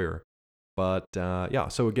 Destroyer. But yeah,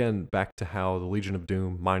 so again, back to how the Legion of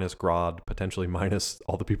Doom, minus Grodd, potentially minus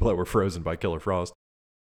all the people that were frozen by Killer Frost,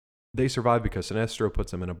 they survive because Sinestro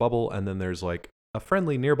puts them in a bubble, and then there's like a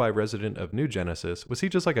friendly nearby resident of New Genesis. Was he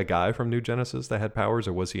just like a guy from New Genesis that had powers,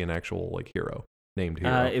 or was he an actual like hero, named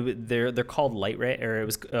hero? They're called Light Ray, or it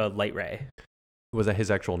was Light Ray. Was that his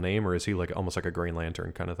actual name, or is he like almost like a Green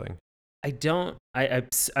Lantern kind of thing?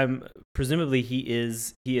 I'm presumably he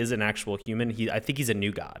is an actual human. I think he's a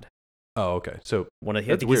new god. Oh, okay. So I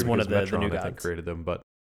think he's one of the new gods. I think created them, but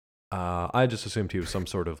I just assumed he was some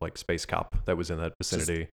sort of like space cop that was in that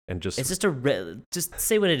vicinity, it's just just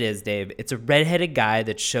say what it is, Dave. It's a redheaded guy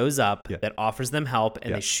that shows up that offers them help,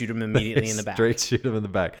 and they shoot him immediately in the back. Straight shoot him in the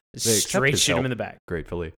back. Straight shoot him in the back.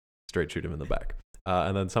 Gratefully, straight shoot him in the back,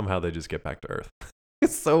 and then somehow they just get back to Earth.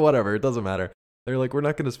 So whatever, it doesn't matter. They're like, we're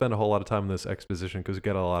not going to spend a whole lot of time in this exposition because we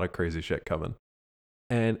got a lot of crazy shit coming,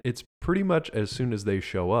 and it's pretty much as soon as they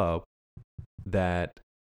show up that.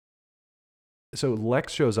 So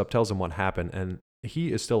Lex shows up, tells him what happened, and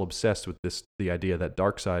he is still obsessed with the idea that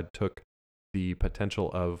Darkseid took the potential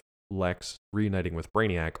of Lex reuniting with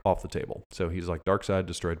Brainiac off the table. So he's like, Darkseid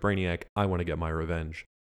destroyed Brainiac, I want to get my revenge.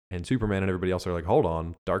 And Superman and everybody else are like, hold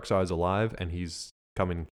on, Darkseid's alive and he's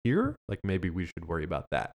coming here? Like, maybe we should worry about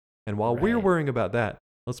that. And while we're worrying about that,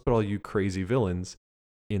 let's put all you crazy villains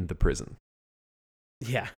in the prison.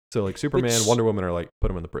 Yeah. So like Superman, Wonder Woman are like, put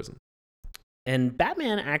them in the prison. And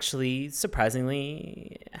Batman actually,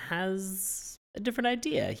 surprisingly, has a different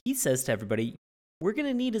idea. He says to everybody, we're going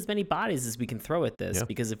to need as many bodies as we can throw at this,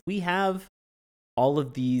 because if we have all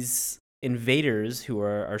of these invaders who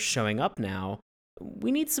are showing up now,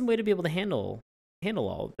 we need some way to be able to handle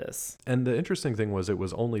all of this. And the interesting thing was it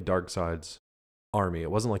was only Darkseid's army.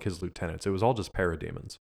 It wasn't like his lieutenants. It was all just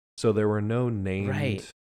parademons. So there were no named,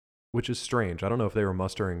 which is strange. I don't know if they were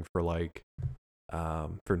mustering for like...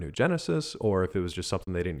 for New Genesis, or if it was just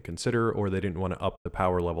something they didn't consider, or they didn't want to up the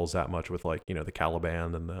power levels that much with like, the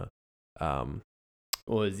Caliban and the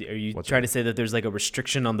are you trying to say that there's like a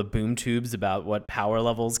restriction on the boom tubes about what power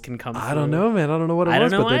levels can come through? I don't know, man. I don't know what it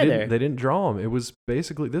was, but either. They didn't draw them. It was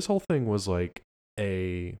basically, this whole thing was like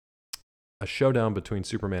a showdown between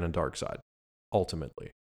Superman and Darkseid,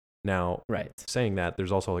 ultimately. Now, saying that,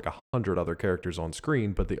 there's also like 100 other characters on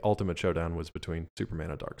screen, but the ultimate showdown was between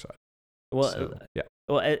Superman and Darkseid. Well,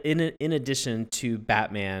 Well, in addition to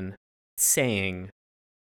Batman saying,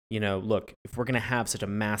 look, if we're going to have such a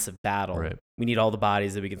massive battle, we need all the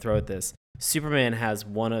bodies that we can throw at this. Superman has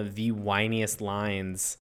one of the whiniest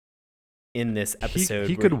lines in this episode.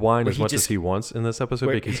 He could whine as much as he wants in this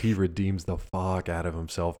episode because he redeems the fuck out of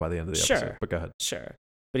himself by the end of the episode. But go ahead. Sure.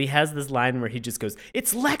 But he has this line where he just goes,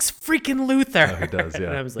 "It's Lex freaking Luthor." Oh, he does, yeah.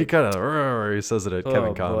 And I was like, he kind of he says it at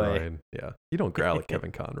Kevin Conroy. And, you don't growl at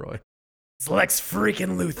Kevin Conroy. It's Lex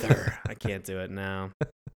freaking Luthor. I can't do it now.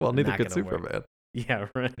 Well, neither could Superman. Work. Yeah,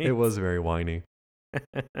 right. It was very whiny.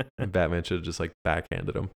 And Batman should have just like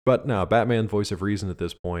backhanded him. But no, Batman, voice of reason at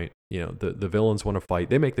this point. The villains want to fight.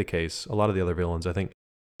 They make the case. A lot of the other villains, I think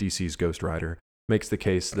DC's Ghost Rider makes the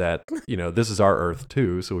case that this is our Earth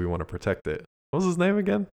too, so we want to protect it. What was his name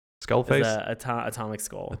again? Skullface? Atomic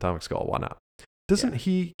Skull. Atomic Skull. Why not?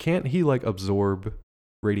 Can't he like absorb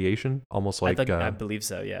radiation? Almost like... I believe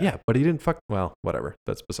so, yeah. Yeah, but he didn't fuck... Well, whatever.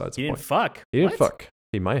 That's besides the point. He didn't fuck? He didn't fuck.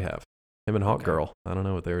 He might have. Him and Hawk Girl. I don't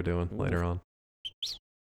know what they were doing later on.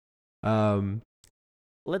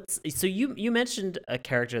 So you mentioned a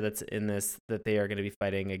character that's in this that they are going to be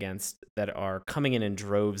fighting against that are coming in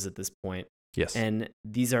droves at this point. Yes. And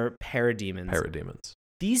these are parademons.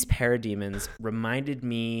 These parademons reminded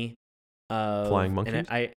me of Flying Monkeys. And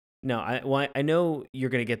I know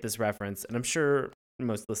you're going to get this reference, and I'm sure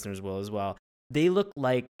most listeners will as well. They look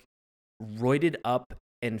like roided up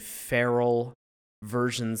and feral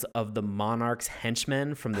versions of the Monarch's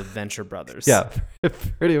henchmen from the Venture Brothers. Yeah,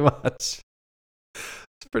 pretty much.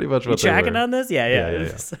 It's pretty much what you they were. Tracking on this?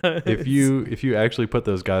 Yeah. So if you actually put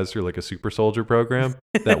those guys through like a super soldier program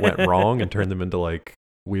that went wrong and turned them into like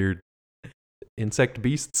weird insect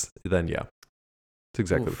beasts, then yeah, it's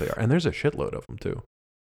exactly what they are. And there's a shitload of them too.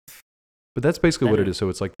 But that's basically what it is. So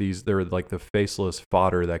it's like they're like the faceless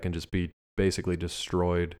fodder that can just be basically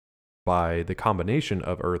destroyed by the combination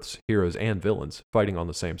of Earth's heroes and villains fighting on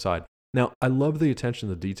the same side. Now, I love the attention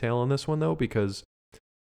to detail on this one though, because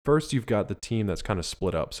first you've got the team that's kind of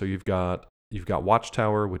split up. So you've got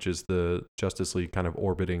Watchtower, which is the Justice League kind of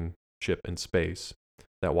orbiting ship in space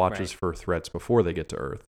that watches for threats before they get to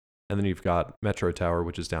Earth. And then you've got Metro Tower,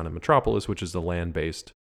 which is down in Metropolis, which is the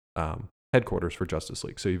land-based headquarters for Justice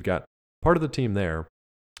League. So you've got part of the team there,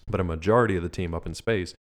 but a majority of the team up in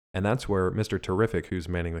space. And that's where Mr. Terrific, who's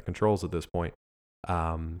manning the controls at this point,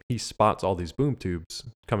 he spots all these boom tubes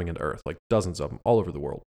coming into Earth, like dozens of them all over the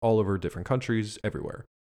world, all over different countries, everywhere.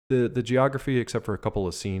 The geography, except for a couple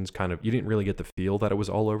of scenes, kind of, you didn't really get the feel that it was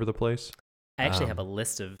all over the place. I actually have a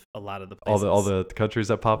list of a lot of the places. All the countries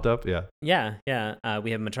that popped up, yeah. Yeah.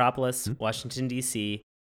 We have Metropolis, Washington, D.C.,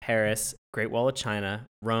 Paris, Great Wall of China,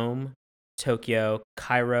 Rome, Tokyo,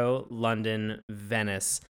 Cairo, London,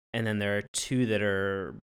 Venice, and then there are 2 that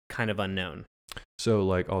are kind of unknown. So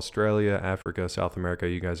like Australia, Africa, South America,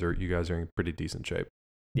 you guys are in pretty decent shape.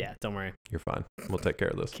 Yeah, don't worry. You're fine. We'll take care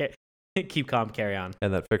of this. Keep calm, carry on.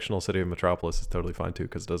 And that fictional city of Metropolis is totally fine too,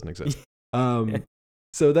 because it doesn't exist.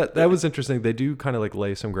 So that was interesting. They do kind of like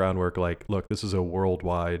lay some groundwork, like, look, this is a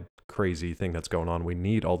worldwide crazy thing that's going on. We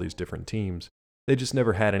need all these different teams. They just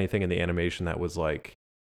never had anything in the animation that was like,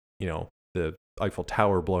 the Eiffel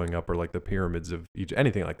Tower blowing up or like the pyramids of Egypt,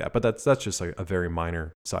 anything like that. But that's just like a very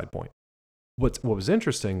minor side point. What was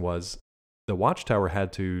interesting was the Watchtower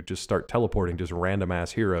had to just start teleporting just random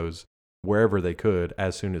ass heroes wherever they could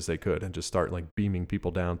as soon as they could and just start like beaming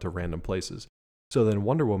people down to random places. So then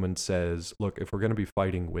Wonder Woman says, look, if we're going to be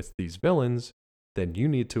fighting with these villains, then you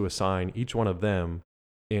need to assign each one of them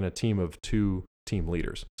in a team of 2 team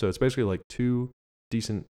leaders. So it's basically like 2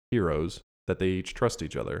 decent heroes that they each trust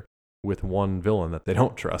each other with 1 villain that they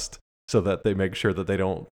don't trust, so that they make sure that they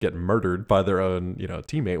don't get murdered by their own,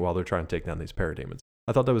 teammate while they're trying to take down these parademons.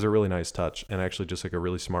 I thought that was a really nice touch and actually just like a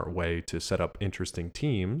really smart way to set up interesting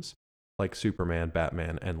teams like Superman,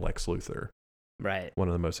 Batman, and Lex Luthor. Right. One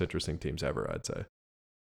of the most interesting teams ever, I'd say.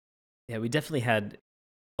 Yeah, we definitely had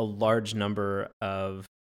a large number of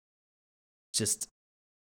just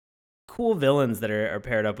cool villains that are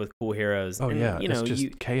paired up with cool heroes. Oh, and, yeah. It's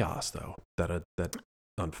just chaos, though, that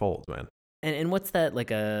unfolds, man. And what's that, like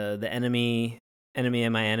the enemy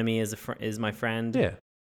of my enemy is my friend?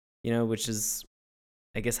 Yeah. Which is,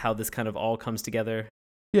 I guess, how this kind of all comes together.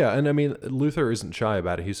 Yeah, and I mean, Luthor isn't shy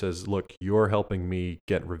about it. He says, look, you're helping me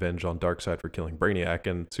get revenge on Darkseid for killing Brainiac,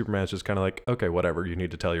 and Superman's just kind of like, okay, whatever, you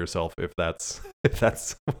need to tell yourself if that's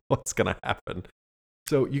what's going to happen.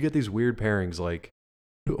 So you get these weird pairings, like,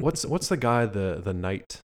 what's the guy, the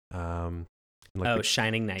knight?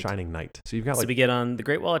 Shining Knight. Shining Knight. So you've got so we get on the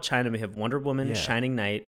Great Wall of China, we have Wonder Woman, Shining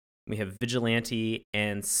Knight, we have Vigilante,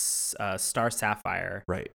 and Star Sapphire.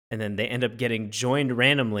 Right. And then they end up getting joined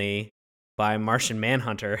randomly by Martian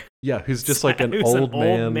Manhunter. Yeah, who's just like an old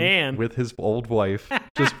man with his old wife,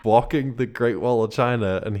 just walking the Great Wall of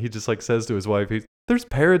China, and he just like says to his wife, there's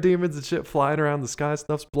parademons and shit flying around the sky,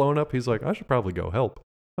 stuff's blowing up. He's like, I should probably go help.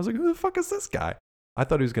 I was like, who the fuck is this guy? I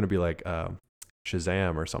thought he was going to be like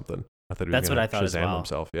Shazam or something. I thought he was going to Shazam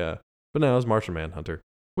himself, yeah. But no, it was Martian Manhunter,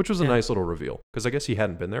 which was a nice little reveal, because I guess he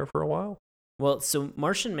hadn't been there for a while. Well, so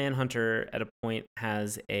Martian Manhunter at a point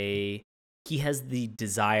has the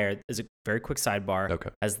desire, as a very quick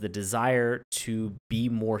sidebar, has the desire to be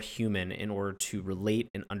more human in order to relate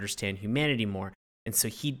and understand humanity more. And so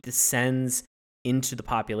he descends into the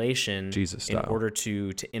population in order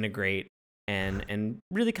to integrate and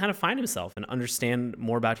really kind of find himself and understand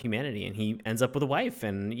more about humanity. And he ends up with a wife,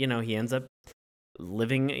 and he ends up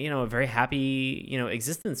living a very happy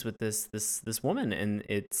existence with this woman. And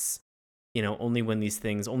it's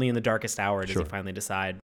only in the darkest hour does he finally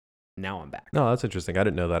decide, now I'm back. No, that's interesting. I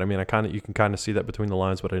didn't know that. I mean, you can kind of see that between the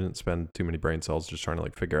lines, but I didn't spend too many brain cells just trying to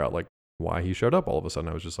like figure out like why he showed up all of a sudden.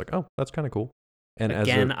 I was just like, oh, that's kind of cool. And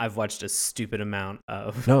again, I've watched a stupid amount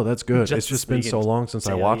of. No, that's good. It's just been so long since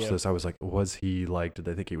I watched this. I was like, was he like? Did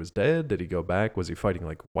they think he was dead? Did he go back? Was he fighting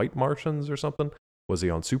like white Martians or something? Was he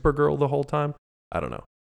on Supergirl the whole time? I don't know.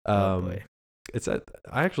 Oh boy.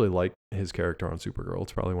 I actually like his character on Supergirl.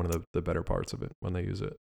 It's probably one of the better parts of it when they use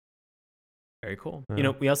it. Very cool.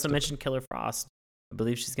 We also mentioned Killer Frost. I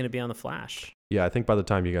believe she's going to be on The Flash. Yeah, I think by the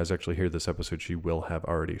time you guys actually hear this episode, she will have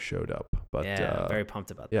already showed up. But yeah, very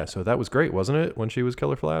pumped about that. Yeah, so that was great, wasn't it? When she was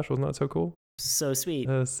Killer Flash, wasn't that so cool? So sweet.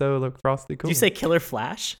 So look, Frosty cool. Did you say Killer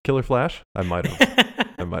Flash? Killer Flash? I might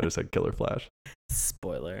have. I might have said Killer Flash.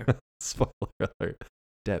 Spoiler. Spoiler alert.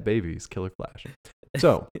 Dat babies, Killer Flash.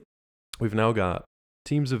 So we've now got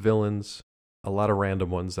teams of villains, a lot of random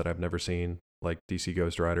ones that I've never seen, like DC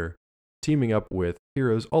Ghost Rider, teaming up with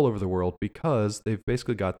heroes all over the world because they've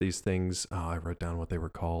basically got these things. Oh, I wrote down what they were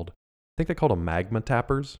called. I think they called them magma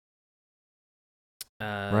tappers.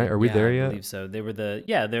 Right? Are we there yet? I believe so. They were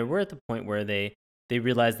they were at the point where they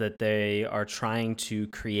realized that they are trying to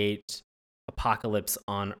create apocalypse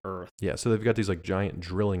on Earth. Yeah, so they've got these like giant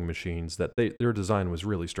drilling machines that their design was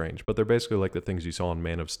really strange, but they're basically like the things you saw in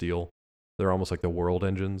Man of Steel. They're almost like the world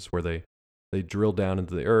engines where they They drill down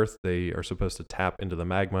into the earth. They are supposed to tap into the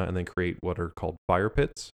magma and then create what are called fire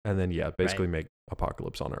pits. And then, basically make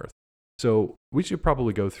Apocalypse on Earth. So we should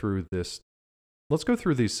probably go through this. Let's go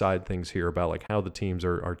through these side things here about like how the teams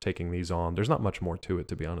are taking these on. There's not much more to it,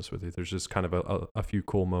 to be honest with you. There's just kind of a few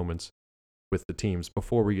cool moments with the teams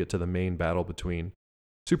before we get to the main battle between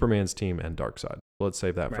Superman's team and Darkseid. Let's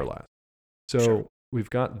save that for last. So we've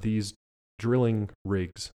got these drilling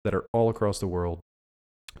rigs that are all across the world.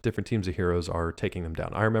 Different teams of heroes are taking them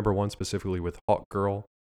down. I remember one specifically with Hawkgirl,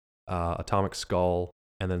 Atomic Skull,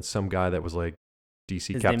 and then some guy that was like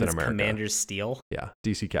DC His Captain name is America. Commander Steel. Yeah,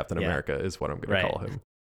 DC Captain America is what I'm going to call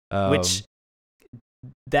him. Which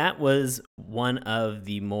that was one of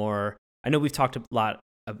the more... I know we've talked a lot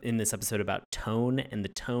in this episode about tone and the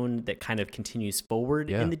tone that kind of continues forward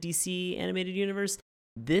in the DC animated universe.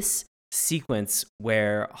 This sequence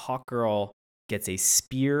where Hawkgirl gets a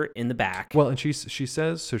spear in the back. Well, and she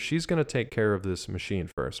says, so she's going to take care of this machine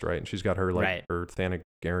first, right? And she's got her her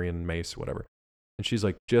Thanagarian mace, whatever. And she's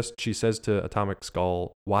like, she says to Atomic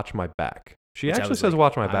Skull, watch my back. She actually says,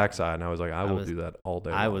 watch my backside. And I was like, I will do that all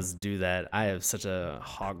day long. Do that. I have such a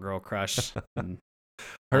Hawkgirl crush. And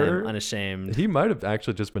I'm unashamed. He might have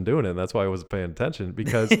actually just been doing it. And that's why I wasn't paying attention,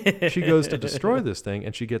 because she goes to destroy this thing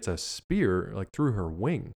and she gets a spear like through her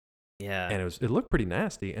wing. Yeah. And it looked pretty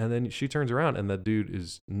nasty. And then she turns around and that dude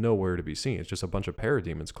is nowhere to be seen. It's just a bunch of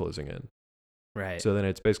parademons closing in. Right. So then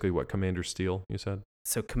it's basically what, Commander Steel, you said?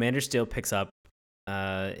 So Commander Steel picks up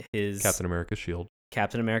his Captain America's shield.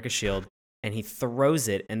 And he throws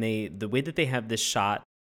it. And the way that they have this shot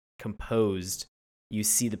composed, you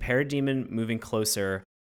see the parademon moving closer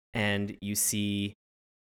and you see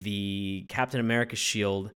the Captain America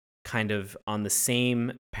shield kind of on the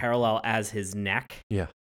same parallel as his neck. Yeah.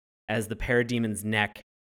 As the parademon's neck,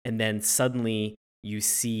 and then suddenly you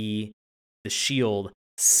see the shield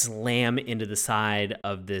slam into the side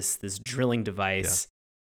of this drilling device,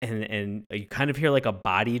 and you kind of hear like a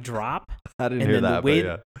body drop. I didn't hear that,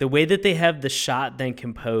 the way that they have the shot then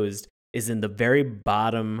composed is in the very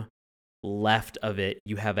bottom left of it.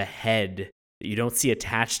 You have a head that you don't see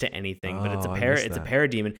attached to anything, but it's a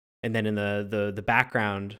parademon, and then in the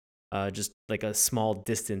background. Just like a small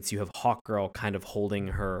distance, you have Hawkgirl kind of holding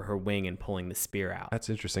her wing and pulling the spear out. That's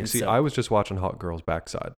interesting. See, I was just watching Hawkgirl's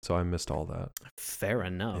backside, so I missed all that. Fair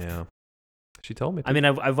enough. Yeah. She told me. I mean,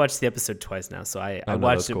 I've watched the episode twice now, so I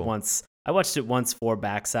watched it once. I watched it once for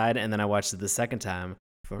backside, and then I watched it the second time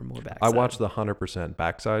for more backside. I watched the 100%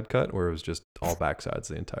 backside cut, where it was just all backsides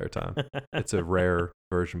the entire time. It's a rare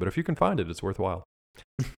version, but if you can find it, it's worthwhile.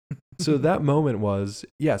 So that moment was,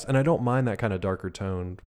 yes, and I don't mind that kind of darker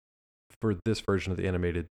tone for this version of the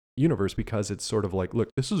animated universe, because it's sort of like, look,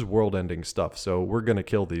 this is world-ending stuff, so we're going to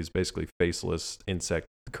kill these basically faceless insect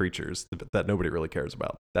creatures that nobody really cares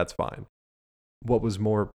about. That's fine. What was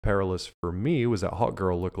more perilous for me was that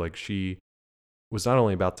Hawkgirl looked like she was not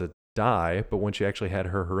only about to die, but when she actually had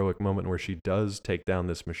her heroic moment where she does take down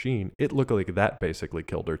this machine, it looked like that basically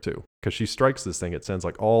killed her too. Because she strikes this thing, it sends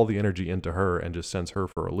like all the energy into her and just sends her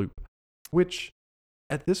for a loop. Which,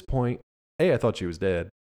 at this point, A, I thought she was dead.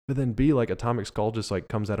 But then B, like Atomic Skull just like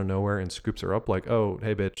comes out of nowhere and scoops her up like, oh,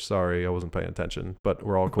 hey bitch, sorry, I wasn't paying attention, but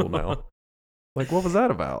we're all cool now. Like, what was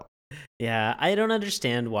that about? Yeah, I don't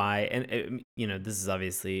understand why. And, this is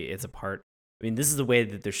obviously, it's a part. I mean, this is the way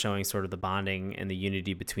that they're showing sort of the bonding and the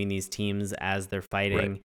unity between these teams as they're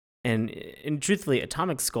fighting. Right. And truthfully,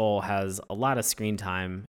 Atomic Skull has a lot of screen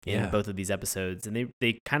time in both of these episodes. And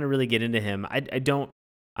they kind of really get into him.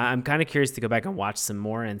 I'm kind of curious to go back and watch some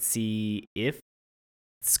more and see if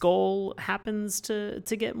Skull happens to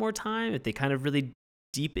get more time, if they kind of really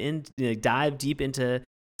dive deep into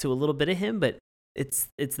a little bit of him. But it's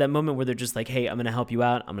that moment where they're just like, hey, I'm gonna help you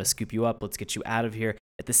out, I'm gonna scoop you up, let's get you out of here.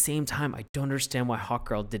 At the same time, I don't understand why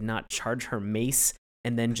Hawkgirl did not charge her mace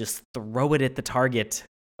and then just throw it at the target.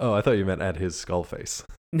 Oh, I thought you meant at his skull face.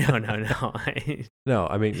 No. No,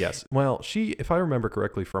 I mean, yes. Well, she, if I remember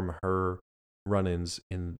correctly from her run-ins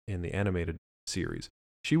in the animated series,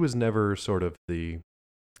 she was never sort of the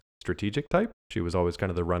strategic type. She was always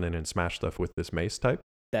kind of the run in and smash stuff with this mace type.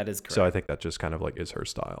 That is correct. So I think that just kind of like is her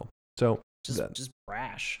style. So just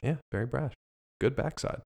brash. Yeah, very brash. Good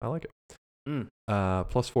backside. I like it.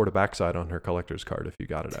 +4 to backside on her collector's card if you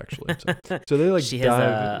got it actually. So they like she has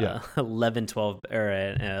a 11-12 or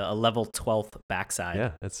a level 12th backside.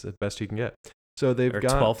 Yeah, that's the best you can get. So they've got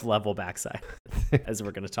 12th level backside, as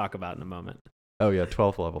we're going to talk about in a moment. Oh yeah,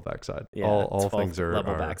 12th level backside. Yeah, all things are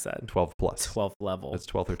level backside. 12 plus. 12th level. It's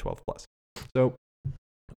 12th or 12 plus. So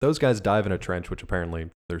those guys dive in a trench, which apparently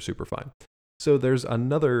they're super fine. So there's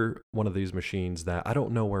another one of these machines that I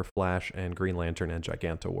don't know where Flash and Green Lantern and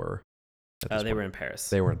Giganta were. They were in Paris.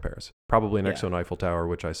 They were in Paris. Probably next to an Eiffel Tower,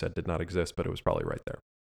 which I said did not exist, but it was probably right there.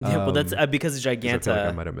 Yeah, well, that's because Giganta. I feel like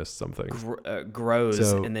I might have missed something. Grows,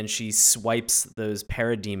 and then she swipes those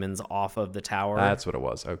parademons off of the tower. That's what it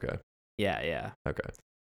was. Okay. Yeah. Okay.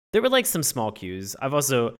 There were like some small cues. I've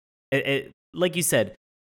also, like you said,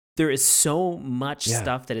 there is so much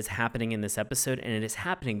stuff that is happening in this episode, and it is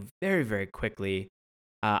happening very, very quickly.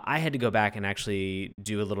 I had to go back and actually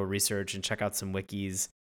do a little research and check out some wikis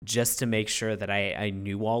just to make sure that I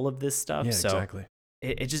knew all of this stuff. Yeah, so exactly.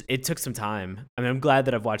 It took some time. I mean, I'm glad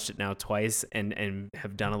that I've watched it now twice and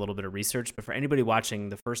have done a little bit of research. But for anybody watching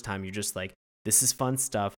the first time, you're just like, this is fun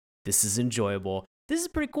stuff. This is enjoyable. This is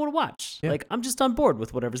pretty cool to watch. Yeah. Like, I'm just on board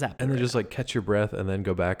with whatever's happening. And then just like catch your breath and then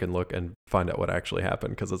go back and look and find out what actually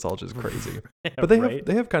happened because it's all just crazy. But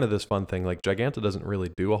they have kind of this fun thing. Like Giganta doesn't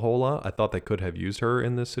really do a whole lot. I thought they could have used her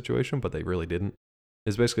in this situation, but they really didn't.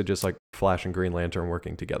 It's basically just like Flash and Green Lantern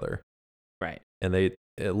working together. Right. And they,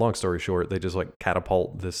 long story short, they just like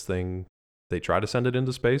catapult this thing. They try to send it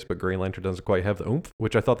into space, but Green Lantern doesn't quite have the oomph,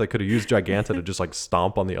 which I thought they could have used Giganta to just like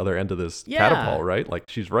stomp on the other end of this catapult, right? Like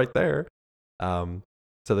she's right there.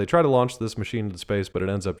 So they try to launch this machine into space, but it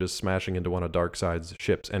ends up just smashing into one of Darkseid's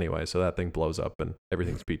ships anyway. So that thing blows up and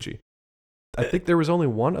everything's peachy. I think there was only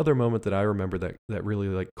one other moment that I remember that really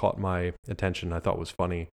like caught my attention. I thought was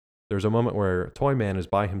funny. There's a moment where Toyman is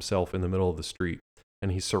by himself in the middle of the street,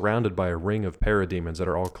 and he's surrounded by a ring of parademons that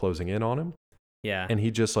are all closing in on him. Yeah. And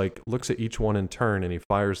he just like looks at each one in turn, and he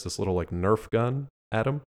fires this little like Nerf gun at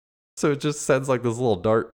him. So it just sends like this little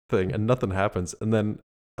dart thing, and nothing happens. And then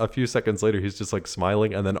a few seconds later, he's just like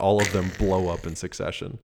smiling, and then all of them blow up in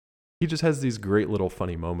succession. He just has these great little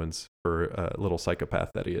funny moments for a little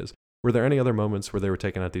psychopath that he is. Were there any other moments where they were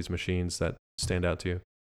taking out these machines that stand out to you?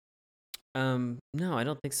 No, I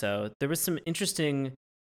don't think so. There was some interesting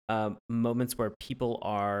moments where people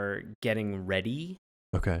are getting ready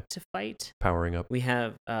to fight. Powering up. We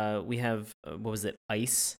have what was it?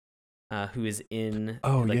 Ice, who is in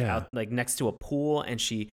out, like next to a pool, and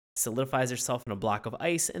she solidifies herself in a block of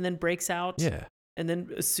ice and then breaks out. Yeah. And then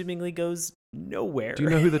assumingly goes nowhere. Do you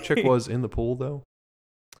know who the chick was in the pool though?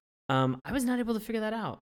 I was not able to figure that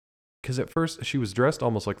out. Because at first she was dressed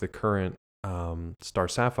almost like the current Star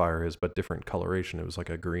Sapphire is, but different coloration. It was like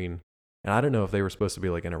a green. And I don't know if they were supposed to be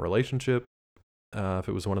like in a relationship, if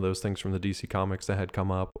it was one of those things from the DC Comics that had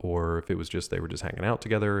come up, or if it was just they were just hanging out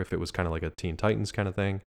together, if it was kind of like a Teen Titans kind of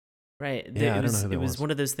thing. Right. Yeah, I don't know who that it was one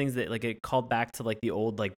of those things that like it called back to like the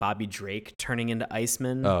old like Bobby Drake turning into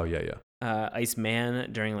Iceman. Oh, yeah.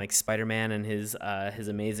 Iceman during like Spider-Man and his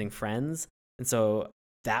amazing friends. And so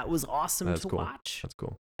that was awesome to watch. That's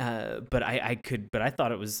cool. But I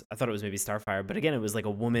thought it was maybe Starfire, but again, it was like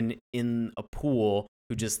a woman in a pool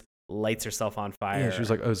who just lights herself on fire. Yeah, she was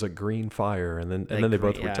like, it was like green fire, and then they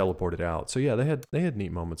both were teleported out. So yeah, they had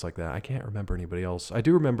neat moments like that. I can't remember anybody else. I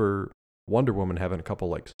do remember Wonder Woman having a couple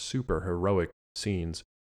like super heroic scenes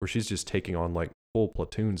where she's just taking on like full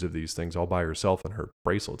platoons of these things all by herself in her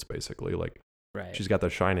bracelets, basically. Like, she's got the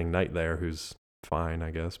Shining Knight there, who's fine,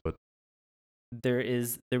 I guess, but there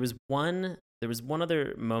was one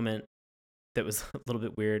other moment that was a little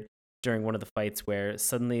bit weird during one of the fights where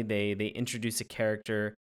suddenly they introduce a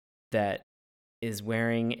character that is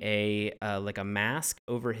wearing a like a mask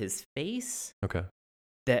over his face. Okay.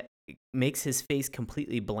 That makes his face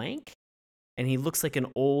completely blank, and he looks like an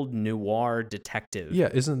old noir detective. Yeah,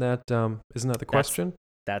 isn't that the question?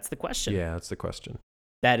 That's the question. Yeah, that's the question.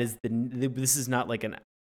 That is this is not like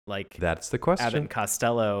that's the question. Abbott and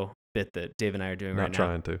Costello bit that Dave and I are doing right now. Not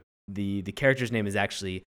trying to. The character's name is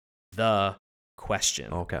actually The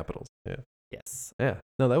Question. All capitals. Yeah. Yes. Yeah.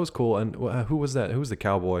 No, that was cool. And who was that? Who was the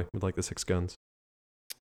cowboy with like the 6 guns?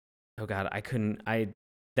 Oh God,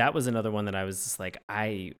 that was another one that I was just like,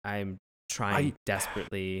 I'm trying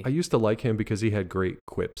desperately. I used to like him because he had great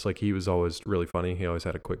quips. Like he was always really funny. He always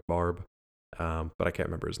had a quick barb. But I can't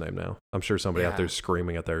remember his name now. I'm sure somebody out there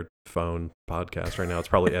screaming at their phone podcast right now. It's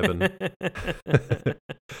probably Evan.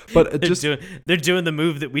 But they're doing the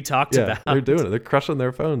move that we talked about. They're doing it. They're crushing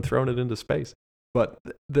their phone, throwing it into space. But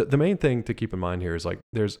the main thing to keep in mind here is like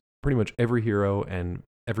there's pretty much every hero and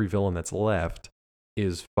every villain that's left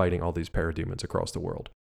is fighting all these parademons across the world.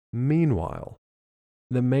 Meanwhile,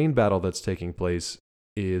 the main battle that's taking place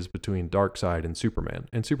is between Darkseid and Superman.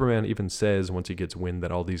 And Superman even says, once he gets wind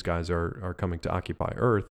that all these guys are coming to occupy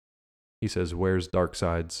Earth, he says, where's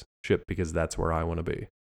Darkseid's ship? Because that's where I want to be.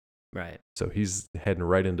 Right. So he's heading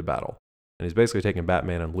right into battle. And he's basically taking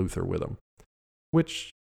Batman and Luthor with him,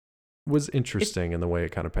 which was interesting in the way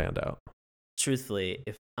it kind of panned out. Truthfully,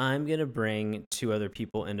 if I'm going to bring 2 other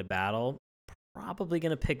people into battle, probably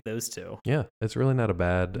gonna pick those two. Yeah, it's really not a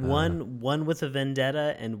bad One with a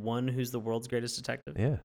vendetta and one who's the world's greatest detective.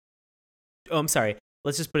 Yeah. Oh, I'm sorry.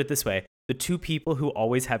 Let's just put it this way. The two people who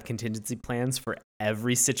always have contingency plans for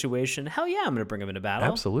every situation, hell yeah, I'm going to bring them into battle.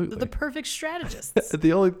 Absolutely. They're the perfect strategists.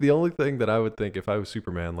 The only thing that I would think if I was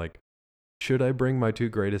Superman, like, should I bring my two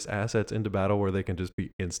greatest assets into battle where they can just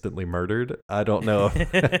be instantly murdered? I don't know.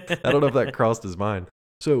 I don't know if that crossed his mind.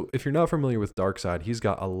 So if you're not familiar with Darkseid, he's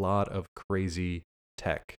got a lot of crazy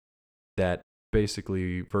tech that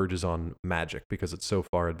basically verges on magic because it's so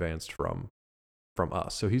far advanced from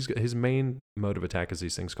us. So his main mode of attack is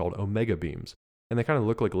these things called Omega beams. And they kind of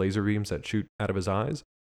look like laser beams that shoot out of his eyes,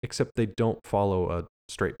 except they don't follow a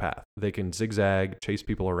straight path. They can zigzag, chase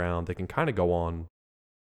people around. They can kind of go on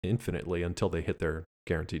infinitely until they hit their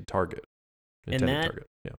guaranteed target. And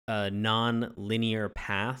that non-linear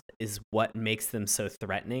path is what makes them so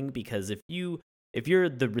threatening, because if you're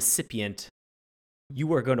the recipient,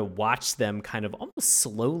 you are going to watch them kind of almost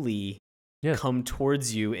slowly come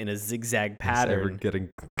towards you in a zigzag pattern, getting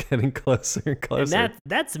closer and closer. And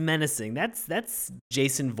that's menacing. That's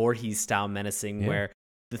Jason Voorhees style menacing, where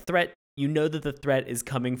the threat, you know that the threat is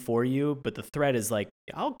coming for you, but the threat is like,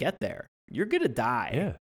 I'll get there. You're gonna die.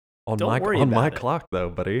 Yeah. Don't worry on about my it. Clock though,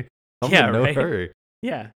 buddy. I'm in no hurry.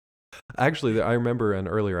 Yeah. Actually, I remember an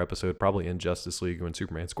earlier episode, probably in Justice League, when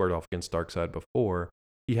Superman squared off against Darkseid before.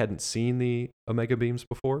 He hadn't seen the Omega beams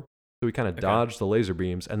before. So he kind of dodged the laser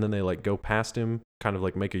beams, and then they like go past him, kind of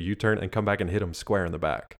like make a U-turn, and come back and hit him square in the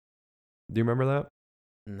back. Do you remember that?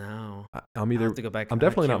 No. I'm either. I'll have to go back. I'm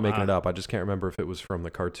definitely not making it up. I just can't remember if it was from the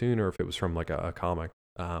cartoon or if it was from like a comic.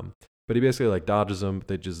 But he basically like dodges them.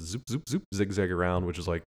 They just zoop, zoop, zoop, zigzag around, which is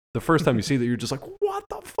like the first time you see that, you're just like, what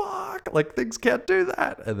the fuck? Like, things can't do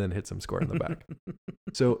that. And then hits him square in the back.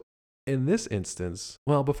 So in this instance,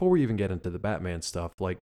 well, before we even get into the Batman stuff,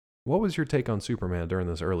 like, what was your take on Superman during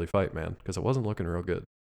this early fight, man? Because it wasn't looking real good.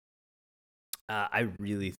 I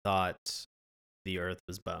really thought the Earth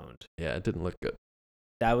was boned. Yeah, it didn't look good.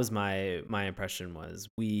 That was my impression. Was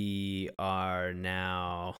we are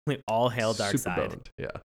now all hail Darkseid. Super boned.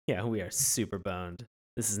 Yeah, we are super boned.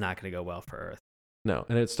 This is not going to go well for Earth. No,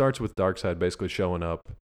 and it starts with Darkseid basically showing up.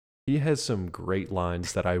 He has some great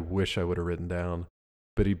lines that I wish I would have written down.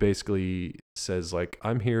 But he basically says, like,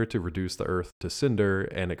 I'm here to reduce the Earth to cinder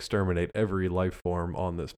and exterminate every life form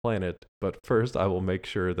on this planet. But first, I will make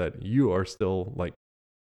sure that you are still, like,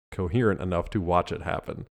 coherent enough to watch it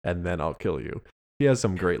happen. And then I'll kill you. He has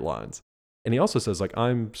some great lines. And he also says, like,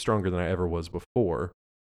 I'm stronger than I ever was before.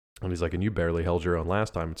 And he's like, and you barely held your own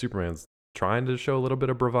last time. And Superman's trying to show a little bit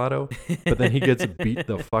of bravado. But then he gets beat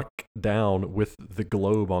the fuck down with the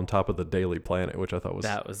globe on top of the Daily Planet, which I thought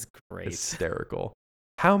was great. Hysterical.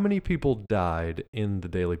 How many people died in the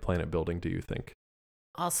Daily Planet building, do you think?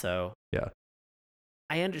 Also, yeah,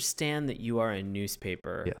 I understand that you are a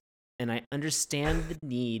newspaper, and I understand the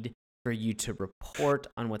need for you to report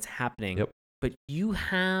on what's happening, but you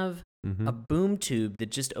have a boom tube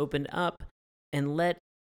that just opened up and let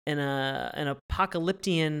an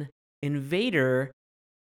apocalyptian invader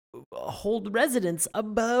hold residence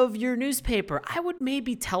above your newspaper. I would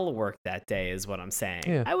maybe telework that day, is what I'm saying.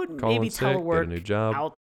 Yeah. I would maybe telework, get a new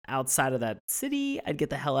job. Outside of that city. I'd get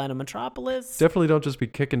the hell out of Metropolis. Definitely don't just be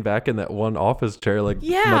kicking back in that one office chair like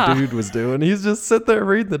my dude was doing. He's just sitting there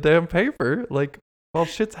reading the damn paper, like, while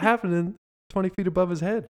shit's happening 20 feet above his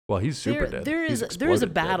head. Well, he's super dead. There is a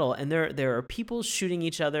battle, and there are people shooting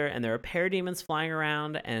each other, and there are parademons flying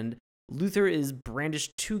around, and Luthor is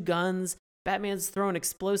brandished 2 guns. Batman's throwing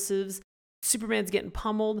explosives, Superman's getting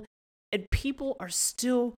pummeled, and people are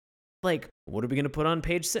still like, what are we going to put on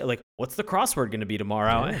page 6? Like, what's the crossword going to be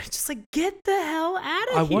tomorrow? And it's just like, get the hell out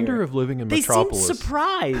of here. I wonder if living in Metropolis... They seem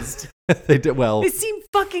surprised. They did, well... They seem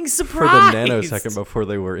fucking surprised. For the nanosecond before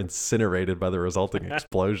they were incinerated by the resulting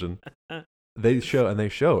explosion. They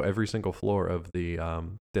show every single floor of the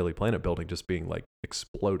Daily Planet building just being, like,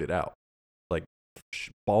 exploded out. Like,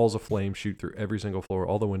 balls of flame shoot through every single floor.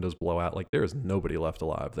 All the windows blow out. Like, there is nobody left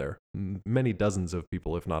alive there. Many dozens of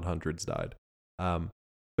people, if not hundreds, died.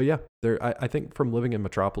 But yeah, I think from living in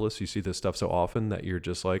Metropolis, you see this stuff so often that you're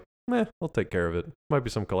just like, I'll take care of it. Might be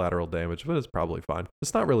some collateral damage, but it's probably fine.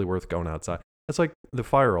 It's not really worth going outside. It's like the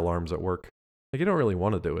fire alarms at work. Like, you don't really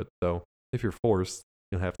want to do it. So if you're forced,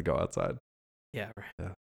 you'll have to go outside. Yeah, right.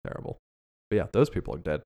 Yeah, terrible. But yeah, those people are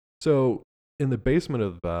dead. So in the basement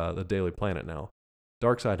of the Daily Planet now,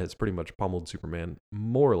 Darkseid has pretty much pummeled Superman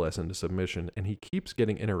more or less into submission, and he keeps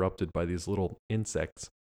getting interrupted by these little insects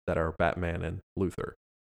that are Batman and Luthor.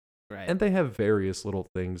 Right. And they have various little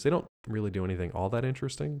things. They don't really do anything all that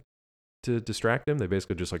interesting. to distract him. They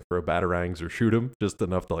basically just like throw batarangs or shoot him just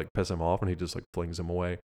enough to like piss him off, and he just like flings them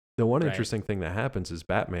away. The one interesting thing that happens is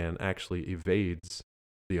Batman actually evades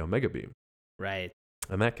the Omega Beam. Right.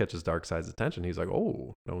 And that catches Darkseid's attention. He's like,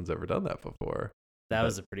 oh, no one's ever done that before. That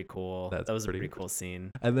was a pretty cool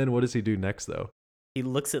scene. And then what does he do next, though? He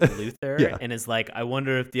looks at Luthor and is like, I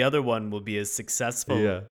wonder if the other one will be as successful.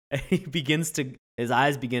 Yeah. His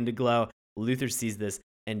eyes begin to glow. Luthor sees this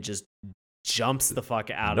and just jumps the fuck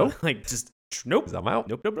out Nope. of like, just, nope. I'm out.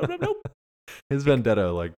 Nope. His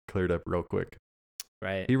vendetta like cleared up real quick.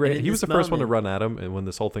 Right. He was the first one to run at him, and when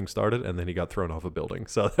this whole thing started, and then he got thrown off a building.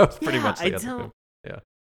 So that was pretty much the end of him. Yeah.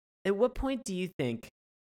 At what point do you think,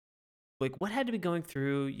 like, what had to be going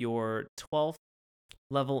through your 12th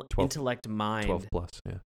level intellect mind 12 plus,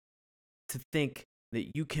 yeah, to think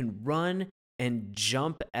that you can run and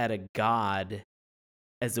jump at a god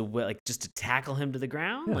as a way, like, just to tackle him to the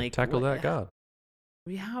ground? Yeah, like tackle that god. I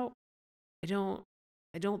mean, how?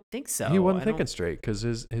 I don't think so. He wasn't thinking straight because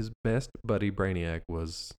his best buddy Brainiac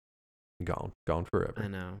was gone forever. I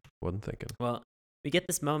know. Wasn't thinking. Well, we get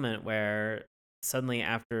this moment where suddenly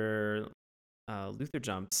after Luthor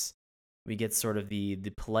jumps, we get sort of the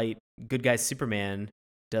polite good guy Superman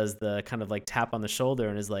does the kind of like tap on the shoulder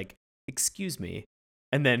and is like, excuse me,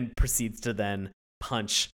 and then proceeds to then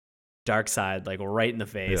punch Darkseid like right in the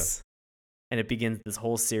face. And it begins this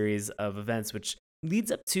whole series of events which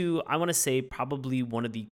leads up to, I want to say, probably one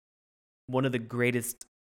of the greatest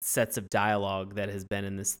sets of dialogue that has been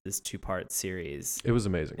in this 2-part series. It was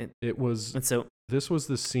amazing. This was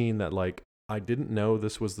the scene that, like, I didn't know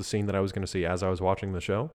this was the scene that I was going to see as I was watching the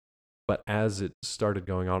show, but as it started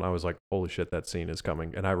going on, I was like, holy shit, that scene is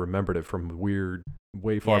coming. And I remembered it from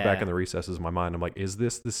way far back in the recesses of my mind. I'm like, is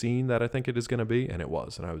this the scene that I think it is going to be? And it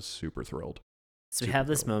was, and I was super thrilled. So we have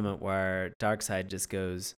this moment where Darkseid just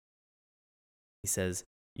goes, he says,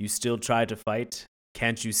 "You still try to fight?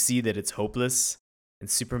 Can't you see that it's hopeless?" And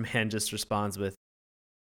Superman just responds with,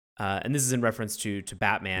 and this is in reference to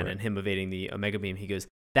Batman and him evading the Omega Beam. He goes,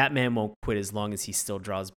 "That man won't quit as long as he still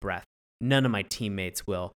draws breath. None of my teammates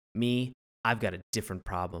will. Me, I've got a different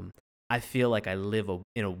problem. I feel like I live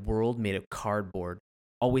in a world made of cardboard,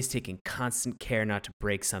 always taking constant care not to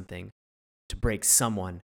break something, to break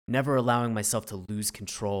someone, never allowing myself to lose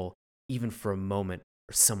control, even for a moment,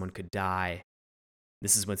 or someone could die."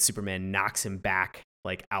 This is when Superman knocks him back,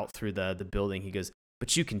 like out through the building. He goes,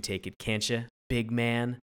 "But you can take it, can't you, big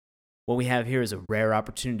man? What we have here is a rare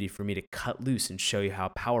opportunity for me to cut loose and show you how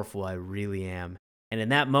powerful I really am." And in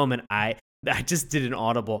that moment, I just did an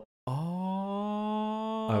audible,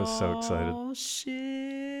 oh, I was so excited. Oh,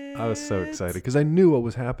 shit. I was so excited because I knew what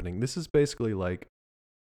was happening. This is basically like,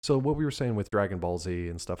 so what we were saying with Dragon Ball Z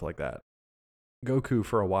and stuff like that. Goku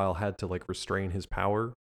for a while had to like restrain his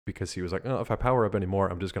power because he was like, oh, if I power up anymore,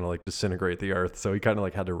 I'm just going to like disintegrate the earth. So he kind of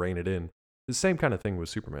like had to rein it in. The same kind of thing with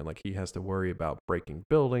Superman. Like he has to worry about breaking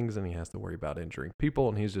buildings and he has to worry about injuring people.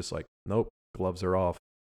 And he's just like, nope, gloves are off.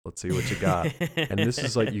 Let's see what you got. And this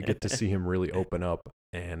is like, you get to see him really open up.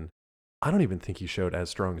 And I don't even think he showed as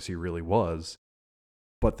strong as he really was.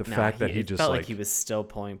 But the fact that he just felt like he was still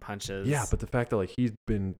pulling punches. Yeah, but the fact that like he's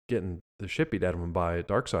been getting the shit beat out of him by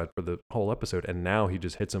Darkseid for the whole episode, and now he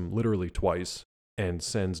just hits him literally twice and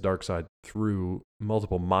sends Darkseid through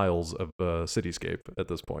multiple miles of cityscape at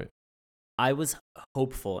this point. I was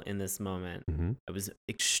hopeful in this moment. Mm-hmm. I was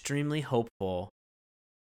extremely hopeful.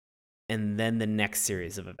 And then the next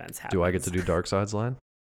series of events happens. Do I get to do Darkseid's line?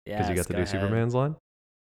 Yeah, because you got to do Superman's line.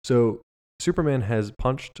 So Superman has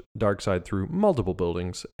punched Darkseid through multiple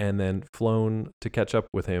buildings and then flown to catch up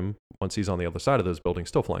with him once he's on the other side of those buildings,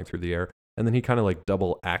 still flying through the air. And then he kind of like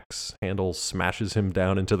double axe handle smashes him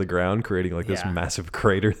down into the ground, creating like this massive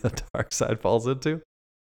crater that Darkseid falls into.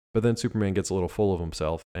 But then Superman gets a little full of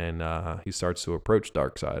himself and he starts to approach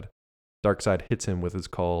Darkseid. Darkseid hits him with what's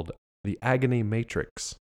called the Agony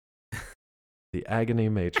Matrix. The Agony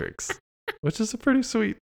Matrix, which is a pretty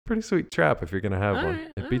sweet trap if you're going to have one.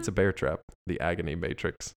 It beats a bear trap, the Agony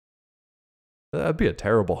Matrix. That'd be a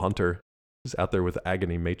terrible hunter. Just out there with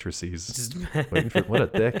agony matrices. Waiting for, what a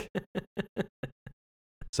dick.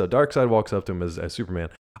 So Darkseid walks up to him as Superman.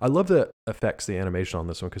 I love the effects, the animation on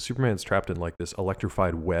this one, because Superman's trapped in like this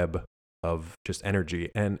electrified web of just energy.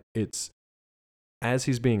 And it's, as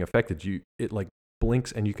he's being affected, it like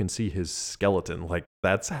blinks and you can see his skeleton. Like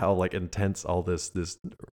that's how like intense all this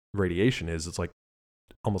radiation is. It's like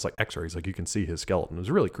almost like x-rays. Like you can see his skeleton. It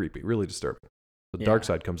was really creepy, really disturbing. The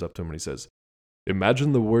Darkseid comes up to him and he says,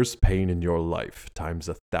 "Imagine the worst pain in your life times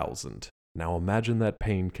 1,000. Now imagine that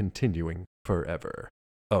pain continuing forever.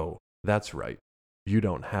 Oh, that's right. You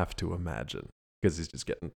don't have to imagine." Because he's just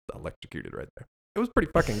getting electrocuted right there. It was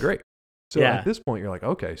pretty fucking great. So at this point, you're like,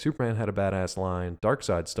 okay, Superman had a badass line.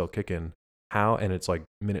 Darkseid's still kicking. How? And it's like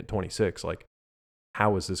minute 26. Like,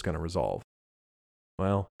 how is this going to resolve?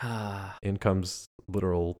 Well, in comes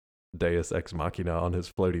literal Deus Ex Machina on his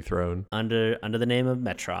floaty throne. Under the name of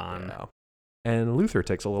Metron. Yeah. And Luthor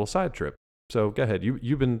takes a little side trip. So go ahead.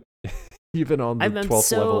 You've been on the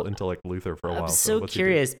 12th level intellect Luthor for a while. I'm so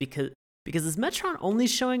curious because is Metron only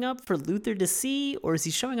showing up for Luthor to see, or is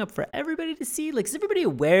he showing up for everybody to see? Like, is everybody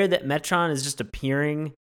aware that Metron is just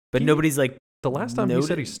appearing, but nobody's like... The last time he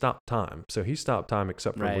said he stopped time. So he stopped time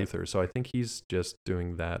except for Luthor. So I think he's just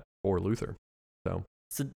doing that for Luthor. So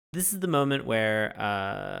this is the moment where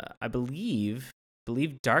I believe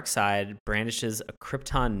Darkseid brandishes a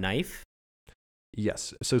Krypton knife.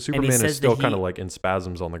 Yes. So Superman is still kind of like in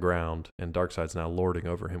spasms on the ground, and Darkseid's now lording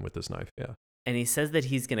over him with this knife. Yeah. And he says that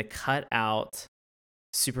he's going to cut out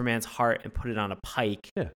Superman's heart and put it on a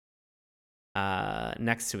pike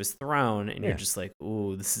next to his throne. And you're just like,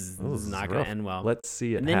 ooh, this is not going to end well. Let's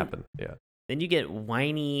see it happen. Yeah. Then you get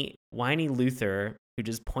whiny Luthor, who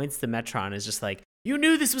just points to Metron and is just like, you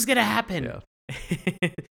knew this was going to happen. Yeah.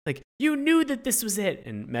 Like, you knew that this was it.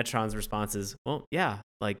 And Metron's response is, well, yeah.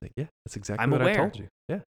 Like, yeah, that's exactly what I told you.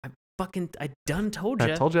 Yeah. I done told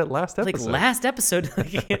you. I told you that last episode. Like, last episode,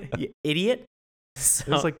 you idiot. So,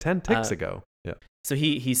 it was like 10 ticks ago. Yeah. So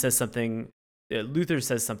he says something, Luthor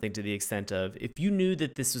says something to the extent of, if you knew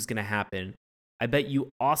that this was going to happen, I bet you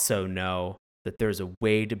also know that there's a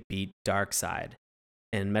way to beat Darkseid.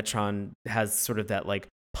 And Metron has sort of that like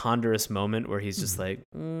ponderous moment where he's just like,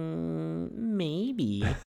 maybe.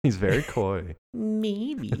 He's very coy.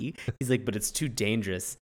 Maybe. He's like, but it's too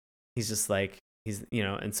dangerous. He's just like,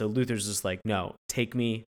 and so Luthor's just like, no, take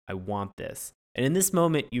me. I want this. And in this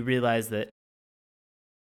moment, you realize that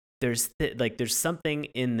there's something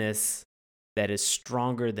in this that is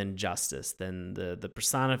stronger than justice, than the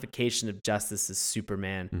personification of justice is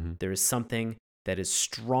Superman. Mm-hmm. There is something that is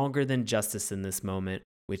stronger than justice in this moment,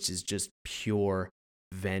 which is just pure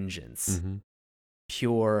vengeance,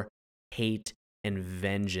 pure hate and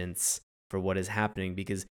vengeance for what is happening.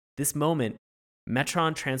 Because this moment,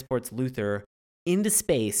 Metron transports Luthor into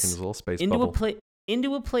space, in his little space bubble,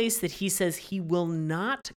 into a place that he says he will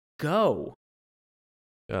not go.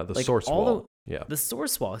 The source wall. The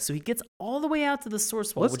source wall. So he gets all the way out to the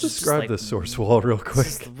source wall. Let's describe the source wall real quick.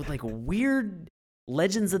 With like weird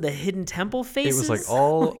Legends of the Hidden Temple faces. It was like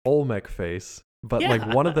all Olmec face, but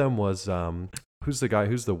like one of them was who's the guy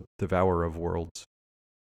who's the devourer of worlds?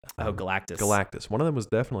 Galactus. Galactus. One of them was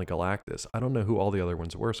definitely Galactus. I don't know who all the other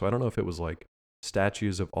ones were, so I don't know if it was like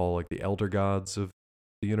statues of all like the elder gods of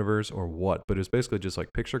the universe or what, but it was basically just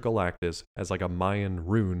like picture Galactus as like a Mayan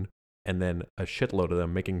rune and then a shitload of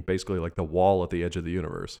them making basically like the wall at the edge of the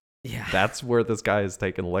universe. Yeah. That's where this guy has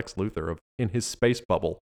taken Lex Luthor in his space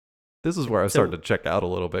bubble. This is where I started to check out a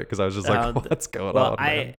little bit because I was just like, what's going on?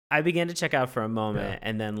 I began to check out for a moment,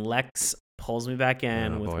 and then Lex pulls me back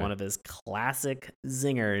in with one of his classic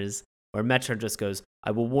zingers where Metron just goes, I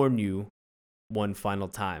will warn you one final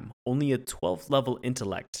time. Only a 12th level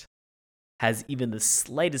intellect has even the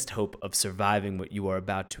slightest hope of surviving what you are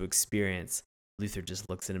about to experience. Luthor just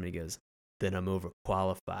looks at him and he goes, then I'm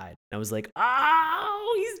overqualified. And I was like,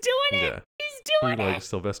 oh, he's doing it. He's doing it. Like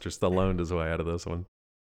Sylvester Stallone his way out of this one.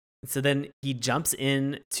 So then he jumps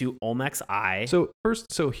into Olmec's eye. So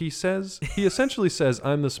he essentially says,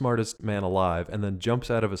 I'm the smartest man alive, and then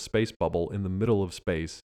jumps out of a space bubble in the middle of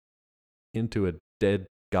space into a dead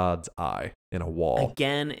god's eye in a wall.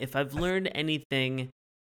 Again, if I've learned anything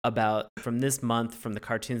from this month, from the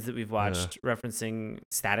cartoons that we've watched, referencing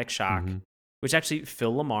Static Shock, which actually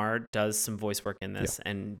Phil Lamar does some voice work in this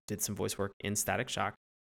and did some voice work in Static Shock.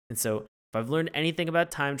 And so if I've learned anything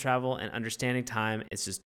about time travel and understanding time, it's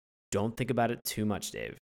just don't think about it too much,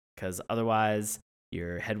 Dave, because otherwise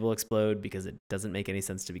your head will explode because it doesn't make any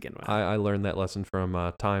sense to begin with. I learned that lesson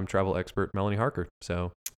from time travel expert Melanie Harker.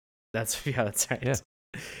 So that's right. Yeah.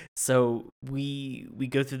 So we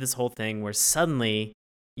go through this whole thing where suddenly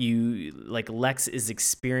Lex is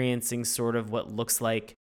experiencing sort of what looks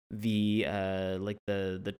like the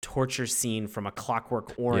torture scene from A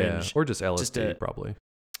Clockwork Orange, or just LSD probably.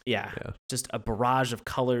 Yeah, just a barrage of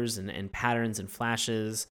colors and patterns and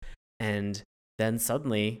flashes. And then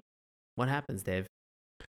suddenly, what happens, Dave?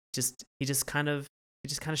 He just kind of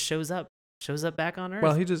shows up back on Earth.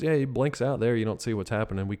 Well, he blinks out there. You don't see what's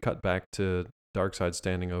happening. We cut back to Darkseid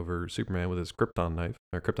standing over Superman with his kryptonite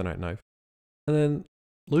knife. And then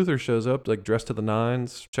Luthor shows up, like dressed to the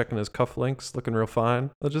nines, checking his cufflinks, looking real fine.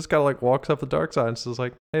 And just kind of like walks up to Darkseid and says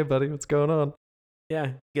like, hey buddy, what's going on?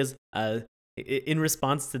 Yeah, because in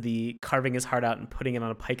response to the carving his heart out and putting it on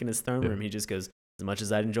a pike in his throne room, he just goes, as much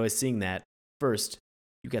as I'd enjoy seeing that, first,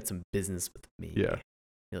 you got some business with me. Yeah.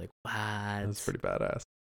 You're like, what? That's pretty badass.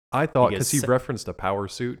 I thought, because he referenced a power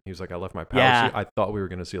suit. He was like, I left my power suit. I thought we were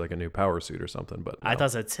going to see like a new power suit or something, but no. I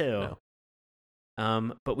thought so too.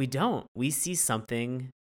 No. But we don't. We see something.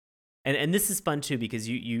 And this is fun too, because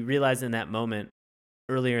you realize in that moment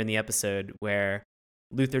earlier in the episode where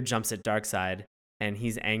Luthor jumps at Darkseid and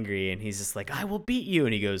he's angry and he's just like, I will beat you.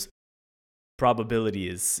 And he goes, probability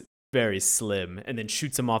is very slim, and then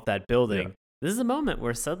shoots him off that building. Yeah. This is a moment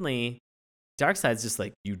where suddenly Darkseid's just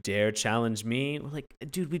like, you dare challenge me? We're like,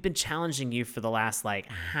 dude, we've been challenging you for the last like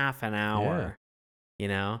half an hour. Yeah. You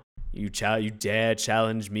know, you dare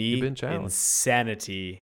challenge me? You've been challenged.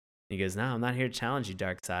 Insanity. And he goes, no, I'm not here to challenge you,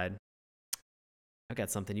 Darkseid. I've got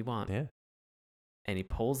something you want. Yeah. And he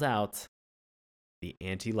pulls out the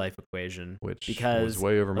anti-life equation, which because was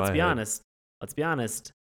way over my head. Let's be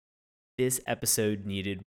honest. This episode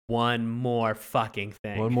needed one more fucking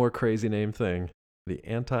thing. One more crazy name thing. The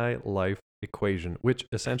anti-life equation, which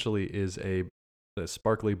essentially is a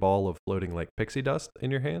sparkly ball of floating like pixie dust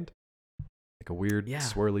in your hand. Like a weird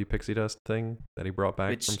swirly pixie dust thing that he brought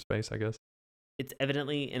back from space, I guess. It's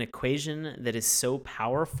evidently an equation that is so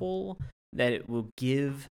powerful that it will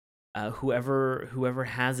give whoever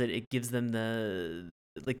has it, it gives them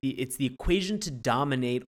it's the equation to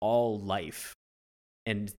dominate all life.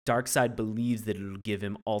 And Darkseid believes that it'll give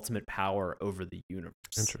him ultimate power over the universe.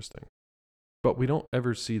 Interesting. But we don't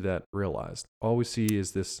ever see that realized. All we see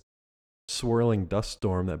is this swirling dust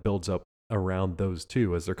storm that builds up around those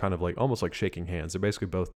two as they're kind of like almost like shaking hands. They're basically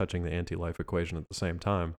both touching the anti-life equation at the same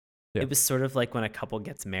time. Yeah. It was sort of like when a couple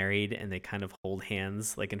gets married and they kind of hold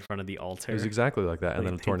hands like in front of the altar. It was exactly like that. And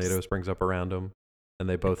then a tornado springs up around them and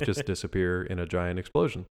they both just disappear in a giant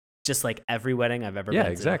explosion. Just like every wedding I've ever been to.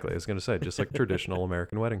 Yeah, exactly. I was going to say, just like traditional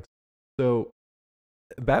American weddings. So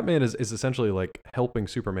Batman is essentially like helping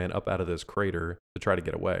Superman up out of this crater to try to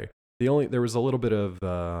get away. There was a little bit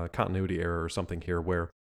of continuity error or something here where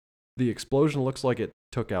the explosion looks like it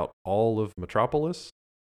took out all of Metropolis,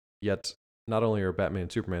 yet not only are Batman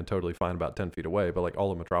and Superman totally fine about 10 feet away, but like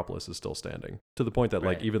all of Metropolis is still standing. To the point that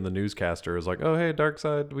like even the newscaster is like, oh, hey,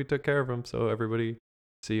 Darkseid, we took care of him. So everybody,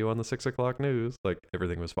 see you on the 6 o'clock news. Like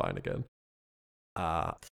everything was fine again.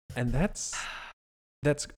 And that's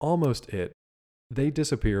almost it. They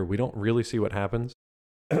disappear. We don't really see what happens.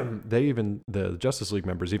 The Justice League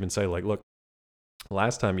members even say like, look,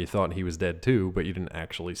 last time you thought he was dead too, but you didn't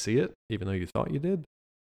actually see it, even though you thought you did.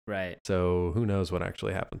 Right. So who knows what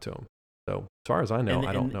actually happened to him. So as far as I know,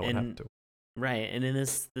 I don't know what happened to him. Right. And in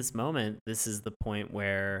this moment, this is the point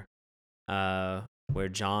where Martian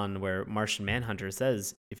Manhunter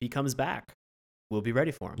says, if he comes back, we'll be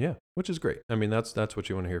ready for him. Yeah, which is great. I mean, that's what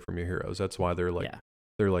you want to hear from your heroes. That's why they're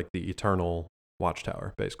like the eternal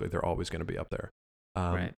watchtower. Basically, they're always going to be up there.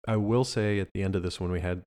 Right. I will say at the end of this one,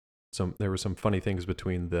 there were some funny things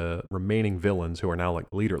between the remaining villains who are now like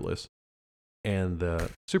leaderless and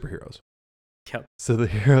the superheroes. Yep. So the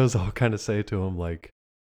heroes all kind of say to him like,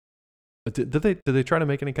 did they try to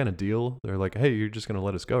make any kind of deal? They're like, hey, you're just going to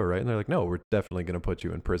let us go, right? And they're like, no, we're definitely going to put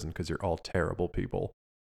you in prison because you're all terrible people.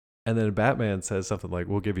 And then Batman says something like,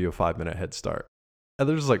 we'll give you a 5-minute head start. And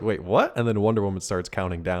they're just like, wait, what? And then Wonder Woman starts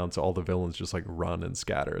counting down, so all the villains just like run and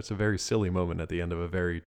scatter. It's a very silly moment at the end of a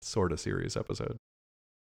very sort of serious episode.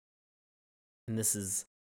 And this is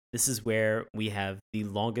where we have the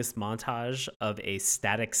longest montage of a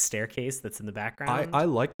static staircase that's in the background. I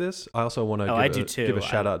like this. I also want to give a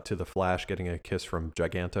shout out to the Flash getting a kiss from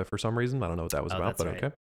Giganta for some reason. I don't know what that was about, but right.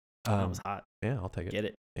 Okay. That was hot. Yeah, I'll take it. Get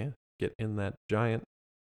it. Yeah, get in that giant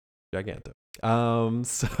Giganta.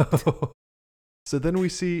 So then we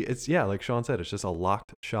see it's like Sean said, it's just a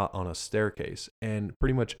locked shot on a staircase, and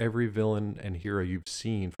pretty much every villain and hero you've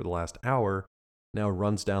seen for the last hour now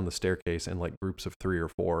runs down the staircase in like groups of 3 or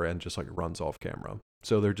 4 and just like runs off camera.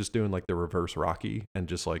 So they're just doing like the reverse Rocky and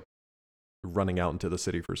just like running out into the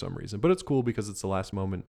city for some reason. But it's cool because it's the last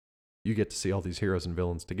moment you get to see all these heroes and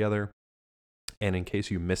villains together. And in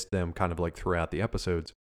case you missed them kind of like throughout the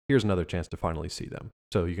episodes, here's another chance to finally see them.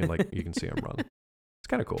 So you can see them run. It's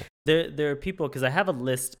kind of cool. There are people, because I have a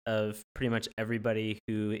list of pretty much everybody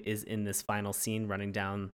who is in this final scene running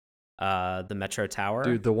down the Metro Tower.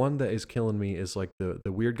 Dude, the one that is killing me is like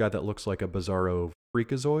the weird guy that looks like a Bizarro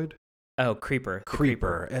Freakazoid. Oh, Creeper.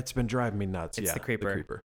 Creeper. It's been driving me nuts. It's the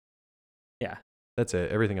Creeper. Yeah. That's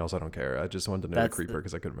it. Everything else I don't care. I just wanted to know the Creeper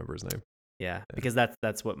because I couldn't remember his name. Yeah, because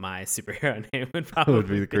that's what my superhero name would probably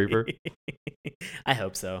be. The Creeper? I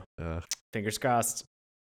hope so. Fingers crossed.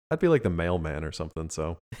 I'd be like the mailman or something,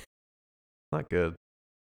 so not good.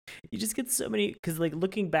 You just get so many, because like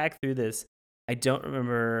looking back through this, I don't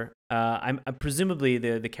remember. I'm presumably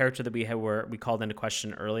the character that we called into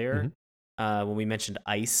question earlier when we mentioned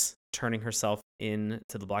Ice turning herself into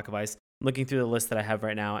the block of ice. I'm looking through the list that I have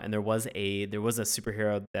right now, and there was a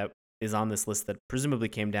superhero that is on this list that presumably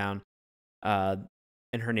came down, and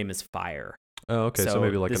her name is Fire. Oh, okay. So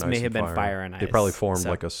maybe like this an may Ice have and been Fire. Fire and Ice. They probably formed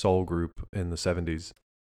like a soul group in the 70s,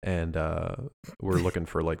 and we're looking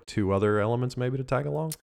for like two other elements maybe to tag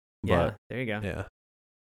along. Yeah, there you go. Yeah.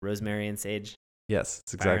 Rosemary and Sage. Yes,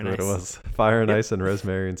 that's exactly what it was. Fire and Ice and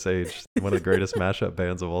Rosemary and Sage, one of the greatest mashup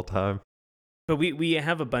bands of all time. But we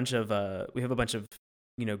have a bunch of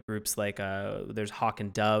groups like there's Hawk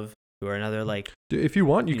and Dove, who are another like. Dude, if you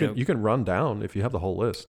want, you can run down if you have the whole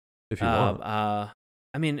list. If you want.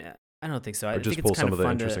 I mean, I don't think so. Or I just think pull it's kind some of the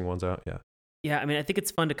fun interesting ones out. Yeah. Yeah, I mean, I think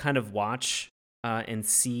it's fun to kind of watch and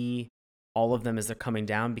see all of them as they're coming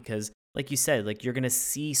down because, like you said, like you're gonna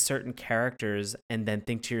see certain characters and then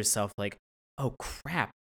think to yourself like, oh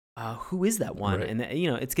crap, who is that one? Right. And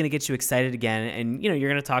it's gonna get you excited again, and you're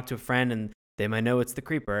gonna talk to a friend and they might know it's the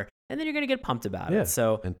Creeper, and then you're gonna get pumped about it.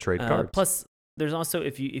 So and trade cards. Plus, there's also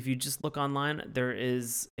if you just look online, there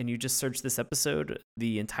is, and you just search this episode,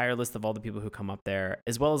 the entire list of all the people who come up there,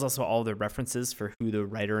 as well as also all the references for who the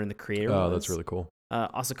writer and the creator was. Oh, that's really cool.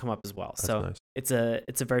 Also come up as well. That's so nice. it's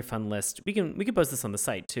a very fun list. We can post this on the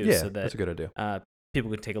site too, Yeah, so that that's a good idea. People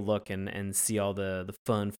can take a look and see all the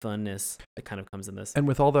funness that kind of comes in this. And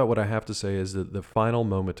with all that, what I have to say is that the final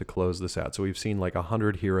moment to close this out. So we've seen like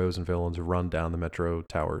 100 heroes and villains run down the Metro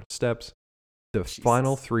Tower steps. The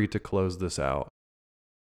final three to close this out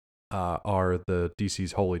are the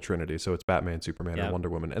DC's Holy Trinity. So it's Batman, Superman, and Wonder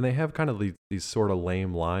Woman. And they have kind of these sort of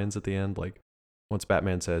lame lines at the end. Like once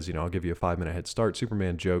Batman says, I'll give you a 5-minute head start,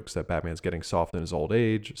 Superman jokes that Batman's getting soft in his old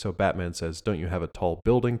age. So Batman says, don't you have a tall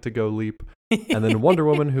building to go leap? And then Wonder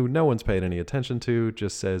Woman, who no one's paid any attention to,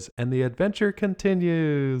 just says, and the adventure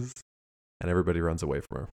continues. And everybody runs away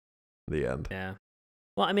from her. The end. Yeah.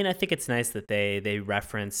 Well, I mean, I think it's nice that they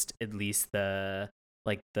referenced at least the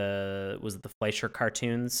Fleischer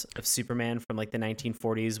cartoons of Superman from like the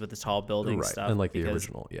 1940s with the tall building stuff. And like the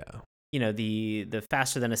original, yeah. The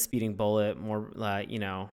faster than a speeding bullet, more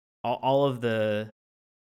all of the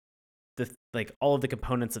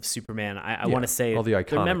components of Superman. I want to say all the iconic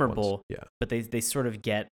they're memorable, ones. Yeah. but they sort of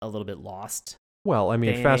get a little bit lost. Well, I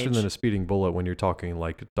mean, faster than a speeding bullet when you're talking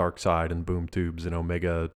like dark side and boom tubes and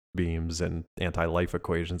omega beams and anti-life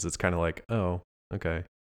equations. It's kind of like, oh, okay,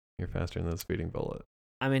 you're faster than a speeding bullet.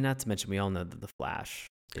 I mean, not to mention we all know that the Flash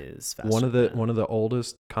is faster. One of the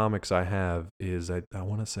oldest comics I have is I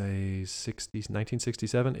want to say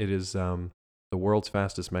 1967. It is The World's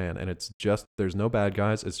Fastest Man, and it's just there's no bad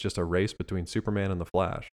guys. It's just a race between Superman and the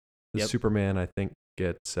Flash. The Superman, I think,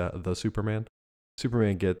 gets Superman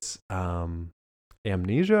gets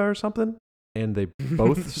amnesia or something, and they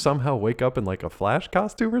both somehow wake up in like a Flash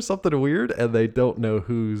costume or something weird, and they don't know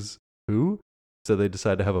who's who. So they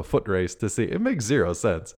decide to have a foot race to see. It makes zero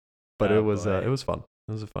sense, but it was fun.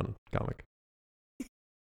 It was a fun comic.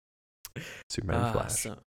 Superman and Flash.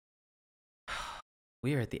 So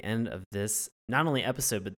we are at the end of this, not only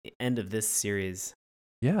episode, but the end of this series.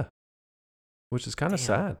 Yeah, which is kind of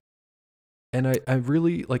sad. And I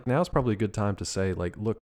really like now's probably a good time to say like,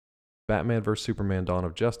 look, Batman vs Superman: Dawn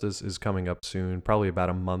of Justice is coming up soon. Probably about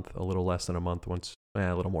a month, a little less than a month.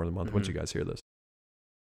 A little more than a month. Once you guys hear this,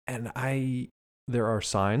 and there are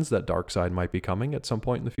signs that Darkseid might be coming at some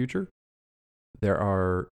point in the future. There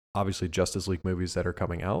are obviously Justice League movies that are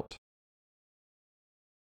coming out.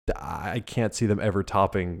 I can't see them ever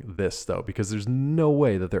topping this, though, because there's no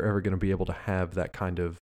way that they're ever going to be able to have that kind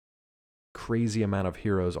of crazy amount of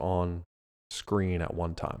heroes on screen at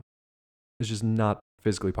one time. It's just not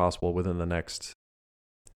physically possible within the next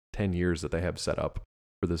 10 years that they have set up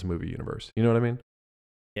for this movie universe. You know what I mean?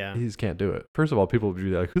 Yeah. He just can't do it. First of all, people would be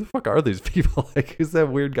like, who the fuck are these people? Like, who's that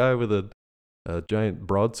weird guy with a giant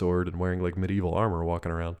broadsword and wearing like medieval armor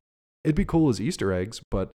walking around? It'd be cool as Easter eggs,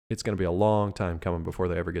 but it's going to be a long time coming before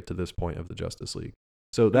they ever get to this point of the Justice League.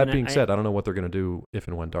 So that being said, I don't know what they're going to do if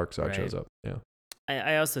and when Darkseid shows up. Yeah.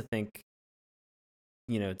 I also think,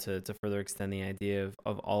 to further extend the idea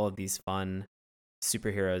of all of these fun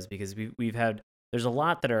superheroes, because we've had, there's a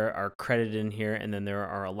lot that are credited in here, and then there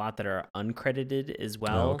are a lot that are uncredited as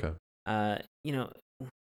well. Oh, okay.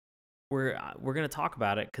 We're going to talk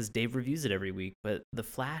about it because Dave reviews it every week, but the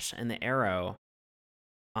Flash and the Arrow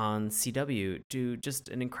on CW do just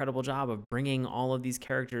an incredible job of bringing all of these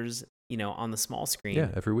characters, on the small screen. Yeah,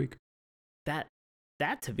 every week. That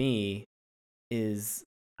to me is,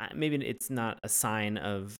 maybe it's not a sign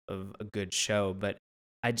of a good show, but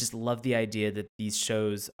I just love the idea that these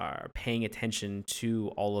shows are paying attention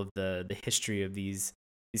to all of the history of these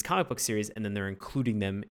comic book series, and then they're including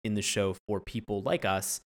them in the show for people like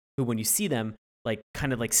us who, when you see them, like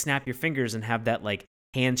kind of like snap your fingers and have that like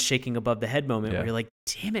hands shaking above the head moment where you're like,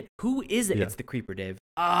 damn it, who is it? It's the Creeper, Dave.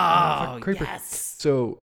 Oh, Creeper. yes.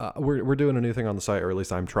 So we're doing a new thing on the site, or at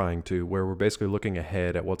least I'm trying to, where we're basically looking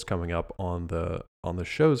ahead at what's coming up on the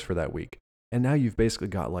shows for that week. And now you've basically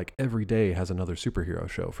got like every day has another superhero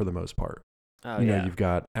show for the most part. You know, you've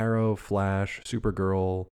got Arrow, Flash,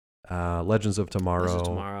 Supergirl, Legends of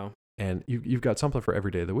Tomorrow. And you've got something for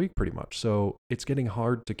every day of the week pretty much. So it's getting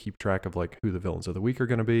hard to keep track of like who the villains of the week are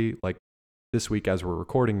going to be. Like this week, as we're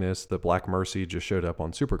recording this, the Black Mercy just showed up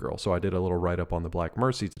on Supergirl. So I did a little write-up on the Black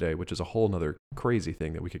Mercy today, which is a whole nother crazy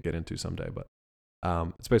thing that we could get into someday. But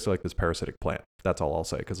it's basically like this parasitic plant. That's all I'll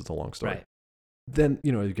say because it's a long story. Right. Then,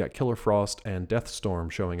 you know, you've got Killer Frost and Deathstorm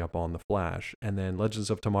showing up on The Flash. And then Legends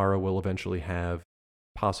of Tomorrow will eventually have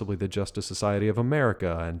possibly the Justice Society of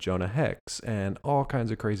America and Jonah Hex and all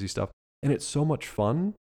kinds of crazy stuff. And it's so much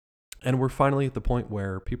fun. And we're finally at the point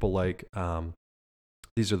where people like,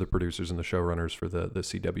 these are the producers and the showrunners for the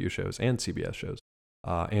CW shows and CBS shows.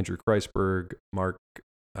 Andrew Kreisberg, Mark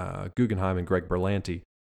Guggenheim, and Greg Berlanti.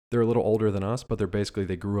 They're a little older than us, but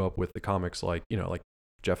they grew up with the comics like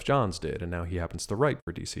Jeff Johns did, and now he happens to write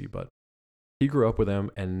for DC, but he grew up with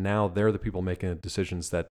them, and now they're the people making the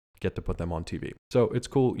decisions that get to put them on TV. So it's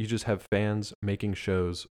cool. You just have fans making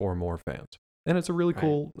shows for more fans. And it's a really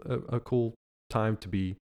cool time to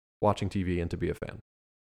be watching TV and to be a fan.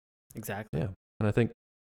 Exactly. Yeah. And I think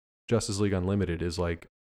Justice League Unlimited is like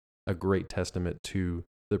a great testament to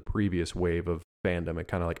the previous wave of fandom. It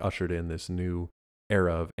kind of like ushered in this new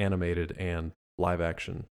era of animated and live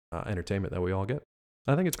action entertainment that we all get.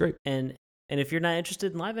 I think it's great. And if you're not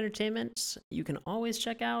interested in live entertainment, you can always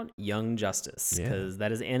check out Young Justice, because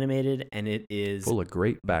that is animated and it is full of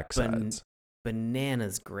great backsides.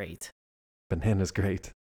 Bananas great. Bananas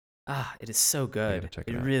great. It is so good.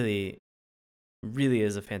 It really, really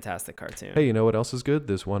is a fantastic cartoon. Hey, you know what else is good?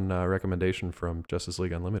 This one recommendation from Justice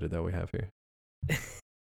League Unlimited that we have here.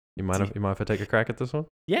 You mind if I take a crack at this one?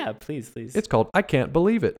 Yeah, please. It's called I Can't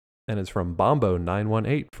Believe It, and it's from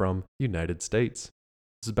Bombo918 from United States.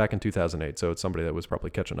 This is back in 2008, so it's somebody that was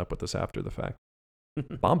probably catching up with us after the fact.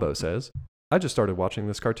 Bombo says, I just started watching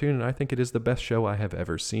this cartoon, and I think it is the best show I have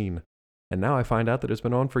ever seen. And now I find out that it's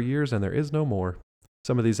been on for years, and there is no more.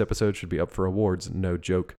 Some of these episodes should be up for awards, no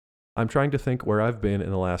joke. I'm trying to think where I've been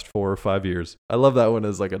in the last 4 or 5 years. I love that one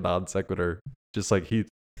as like a non sequitur. Just like he's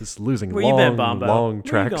losing long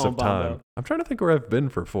tracks of time. Bombo? I'm trying to think where I've been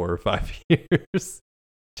for 4 or 5 years.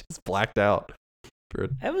 Just blacked out.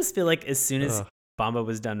 I always feel like as soon as Bombo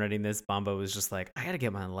was done writing this, Bombo was just like, I gotta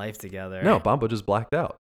get my life together. No, Bombo just blacked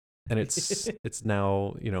out. And it's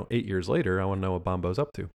now, 8 years later, I want to know what Bombo's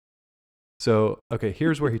up to. So, okay,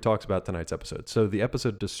 here's where he talks about tonight's episode. So the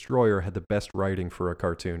episode Destroyer had the best writing for a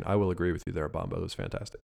cartoon. I will agree with you there, Bombo. It was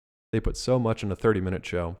fantastic. They put so much in a 30-minute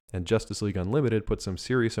show, and Justice League Unlimited put some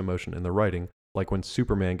serious emotion in the writing, like when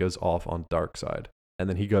Superman goes off on Darkseid. And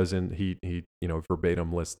then he goes in, he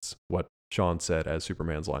verbatim lists what Sean said as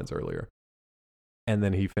Superman's lines earlier. And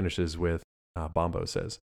then he finishes with, Bombo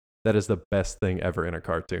says, that is the best thing ever in a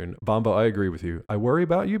cartoon. Bombo, I agree with you. I worry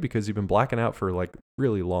about you because you've been blacking out for like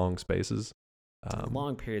really long spaces.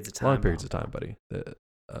 Long periods of time. Buddy.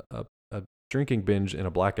 A drinking binge in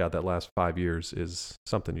a blackout that lasts 5 years is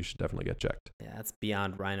something you should definitely get checked. Yeah, that's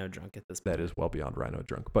beyond Rhino drunk at this point. That is well beyond Rhino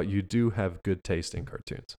drunk. But you do have good taste in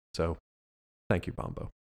cartoons. So thank you,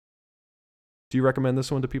 Bombo. Do you recommend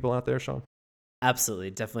this one to people out there, Sean? Absolutely.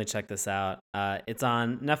 Definitely check this out. It's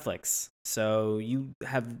on Netflix, so you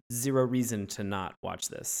have zero reason to not watch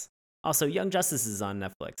this. Also, Young Justice is on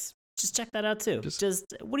Netflix. Just check that out too.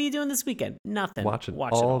 Just what are you doing this weekend? Nothing. Watch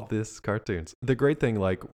all this cartoons. The great thing,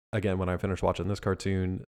 like, again, when I finish watching this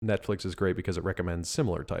cartoon, Netflix is great because it recommends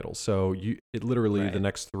similar titles. So the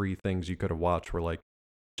next 3 things you could have watched were like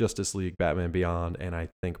Justice League, Batman Beyond, and I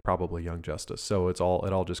think probably Young Justice. So it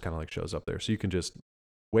all just kind of like shows up there. So you can just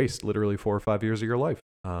waste literally 4 or 5 years of your life,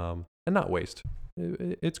 and not waste.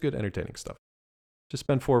 It's good, entertaining stuff. Just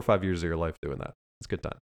spend 4 or 5 years of your life doing that. It's a good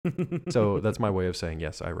time. So that's my way of saying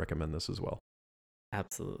yes, I recommend this as well.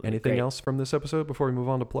 Absolutely. Anything else from this episode before we move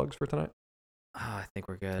on to plugs for tonight? I think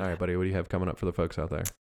we're good. All right, buddy. What do you have coming up for the folks out there?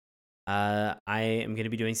 I am going to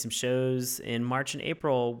be doing some shows in March and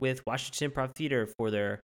April with Washington Improv Theater for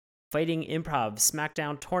their Fighting Improv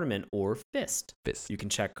Smackdown Tournament, or FIST. You can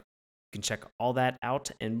check all that out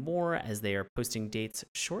and more as they are posting dates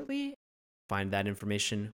shortly. Find that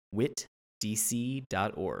information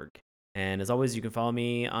witdc.org. And as always, you can follow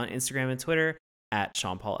me on Instagram and Twitter at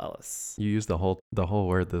Sean Paul Ellis. You used the whole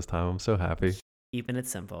word this time. I'm so happy. Keeping it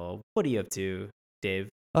simple. What are you up to, Dave?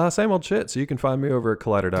 Same old shit. So you can find me over at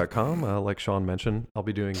collider.com. Like Sean mentioned, I'll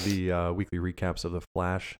be doing the weekly recaps of The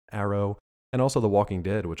Flash, Arrow, and also The Walking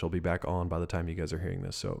Dead, which will be back on by the time you guys are hearing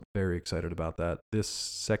this. So very excited about that. This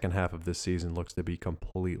second half of this season looks to be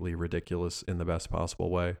completely ridiculous in the best possible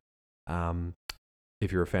way.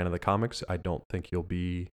 If you're a fan of the comics, I don't think you'll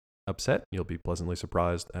be upset. You'll be pleasantly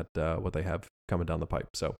surprised at what they have coming down the pipe.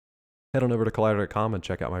 So head on over to collider.com and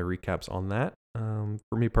check out my recaps on that.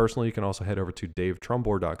 For me personally, you can also head over to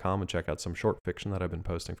davetrumbore.com and check out some short fiction that I've been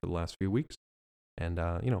posting for the last few weeks. And,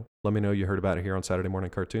 let me know you heard about it here on Saturday Morning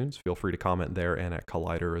Cartoons. Feel free to comment there and at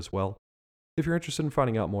Collider as well. If you're interested in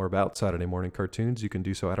finding out more about Saturday Morning Cartoons, you can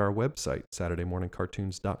do so at our website,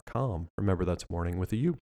 SaturdayMorningCartoons.com. Remember, that's morning with a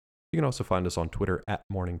U. You can also find us on Twitter at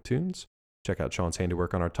MorningTunes. Check out Sean's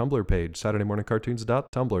handiwork on our Tumblr page,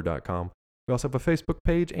 SaturdayMorningCartoons.tumblr.com. We also have a Facebook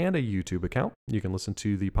page and a YouTube account. You can listen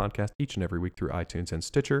to the podcast each and every week through iTunes and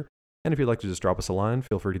Stitcher. And if you'd like to just drop us a line,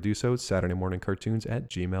 feel free to do so. It's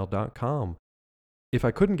SaturdayMorningCartoons@gmail.com. If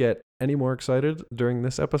I couldn't get any more excited during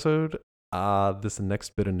this episode, this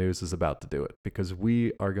next bit of news is about to do it, because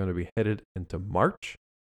we are going to be headed into March.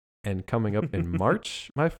 And coming up in March,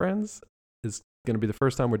 my friends, is going to be the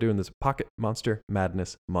first time we're doing this Pocket Monster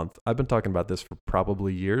Madness month. I've been talking about this for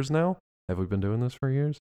probably years now. Have we been doing this for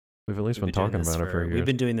years? We've at least been talking about it for years. We've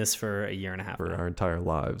been doing this for a year and a half for now. Our entire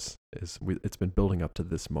lives. It's been building up to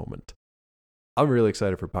this moment. I'm really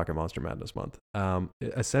excited for Pocket Monster Madness month.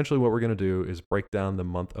 Essentially what we're going to do is break down the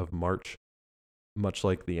month of March, much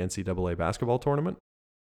like the NCAA basketball tournament.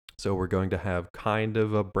 So we're going to have kind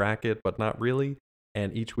of a bracket, but not really.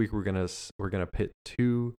 And each week we're going to pit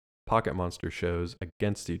two Pocket Monster shows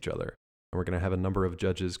against each other. And we're going to have a number of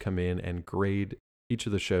judges come in and grade each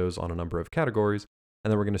of the shows on a number of categories.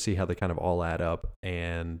 And then we're going to see how they kind of all add up.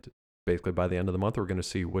 And basically by the end of the month, we're going to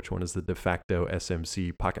see which one is the de facto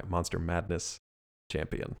SMC Pocket Monster Madness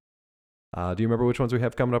champion. Do you remember which ones we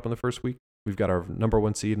have coming up in the first week? We've got our number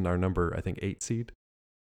 1 seed and our number, I think, 8 seed.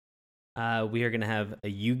 We are going to have a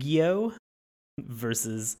Yu-Gi-Oh!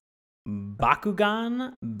 Versus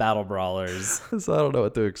Bakugan Battle Brawlers. So I don't know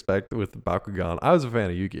what to expect with Bakugan. I was a fan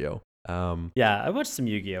of Yu-Gi-Oh! Yeah, I watched some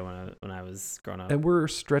Yu-Gi-Oh! when I was growing up. And we're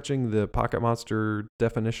stretching the Pocket Monster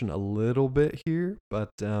definition a little bit here, but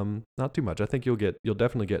not too much. I think you'll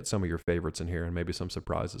definitely get some of your favorites in here and maybe some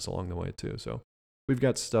surprises along the way too. So we've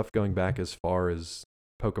got stuff going back as far as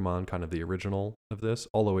Pokemon, kind of the original of this,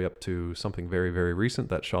 all the way up to something very, very recent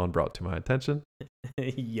that Sean brought to my attention.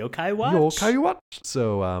 Yokai Watch? Yokai Watch!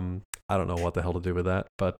 So I don't know what the hell to do with that,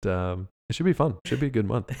 but it should be fun. Should be a good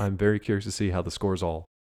month. I'm very curious to see how the scores all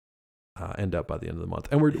end up by the end of the month.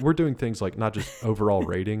 And we're doing things like not just overall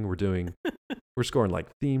rating. We're scoring like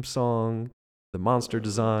theme song, the monster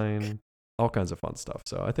design, all kinds of fun stuff.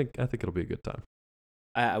 So I think it'll be a good time.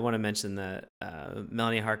 I want to mention that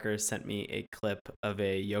Melanie Harker sent me a clip of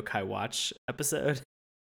a Yokai Watch episode,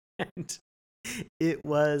 and it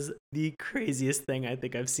was the craziest thing I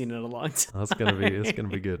think I've seen in a long time. It's gonna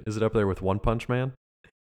be good. Is it up there with One Punch Man?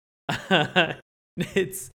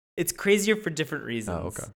 It's crazier for different reasons. Oh,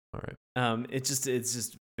 okay. All right. It's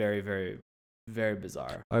just very, very, very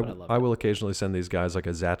bizarre. I will occasionally send these guys like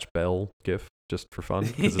a Zatch Bell GIF just for fun,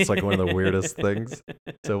 because it's like one of the weirdest things.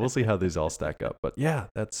 So we'll see how these all stack up. But yeah,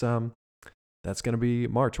 that's gonna be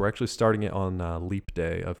March. We're actually starting it on Leap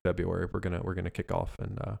Day of February. We're gonna kick off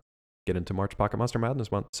and get into March Pocket Monster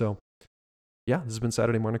Madness month. So yeah, this has been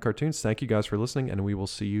Saturday Morning Cartoons. Thank you guys for listening, and we will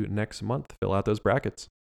see you next month. Fill out those brackets.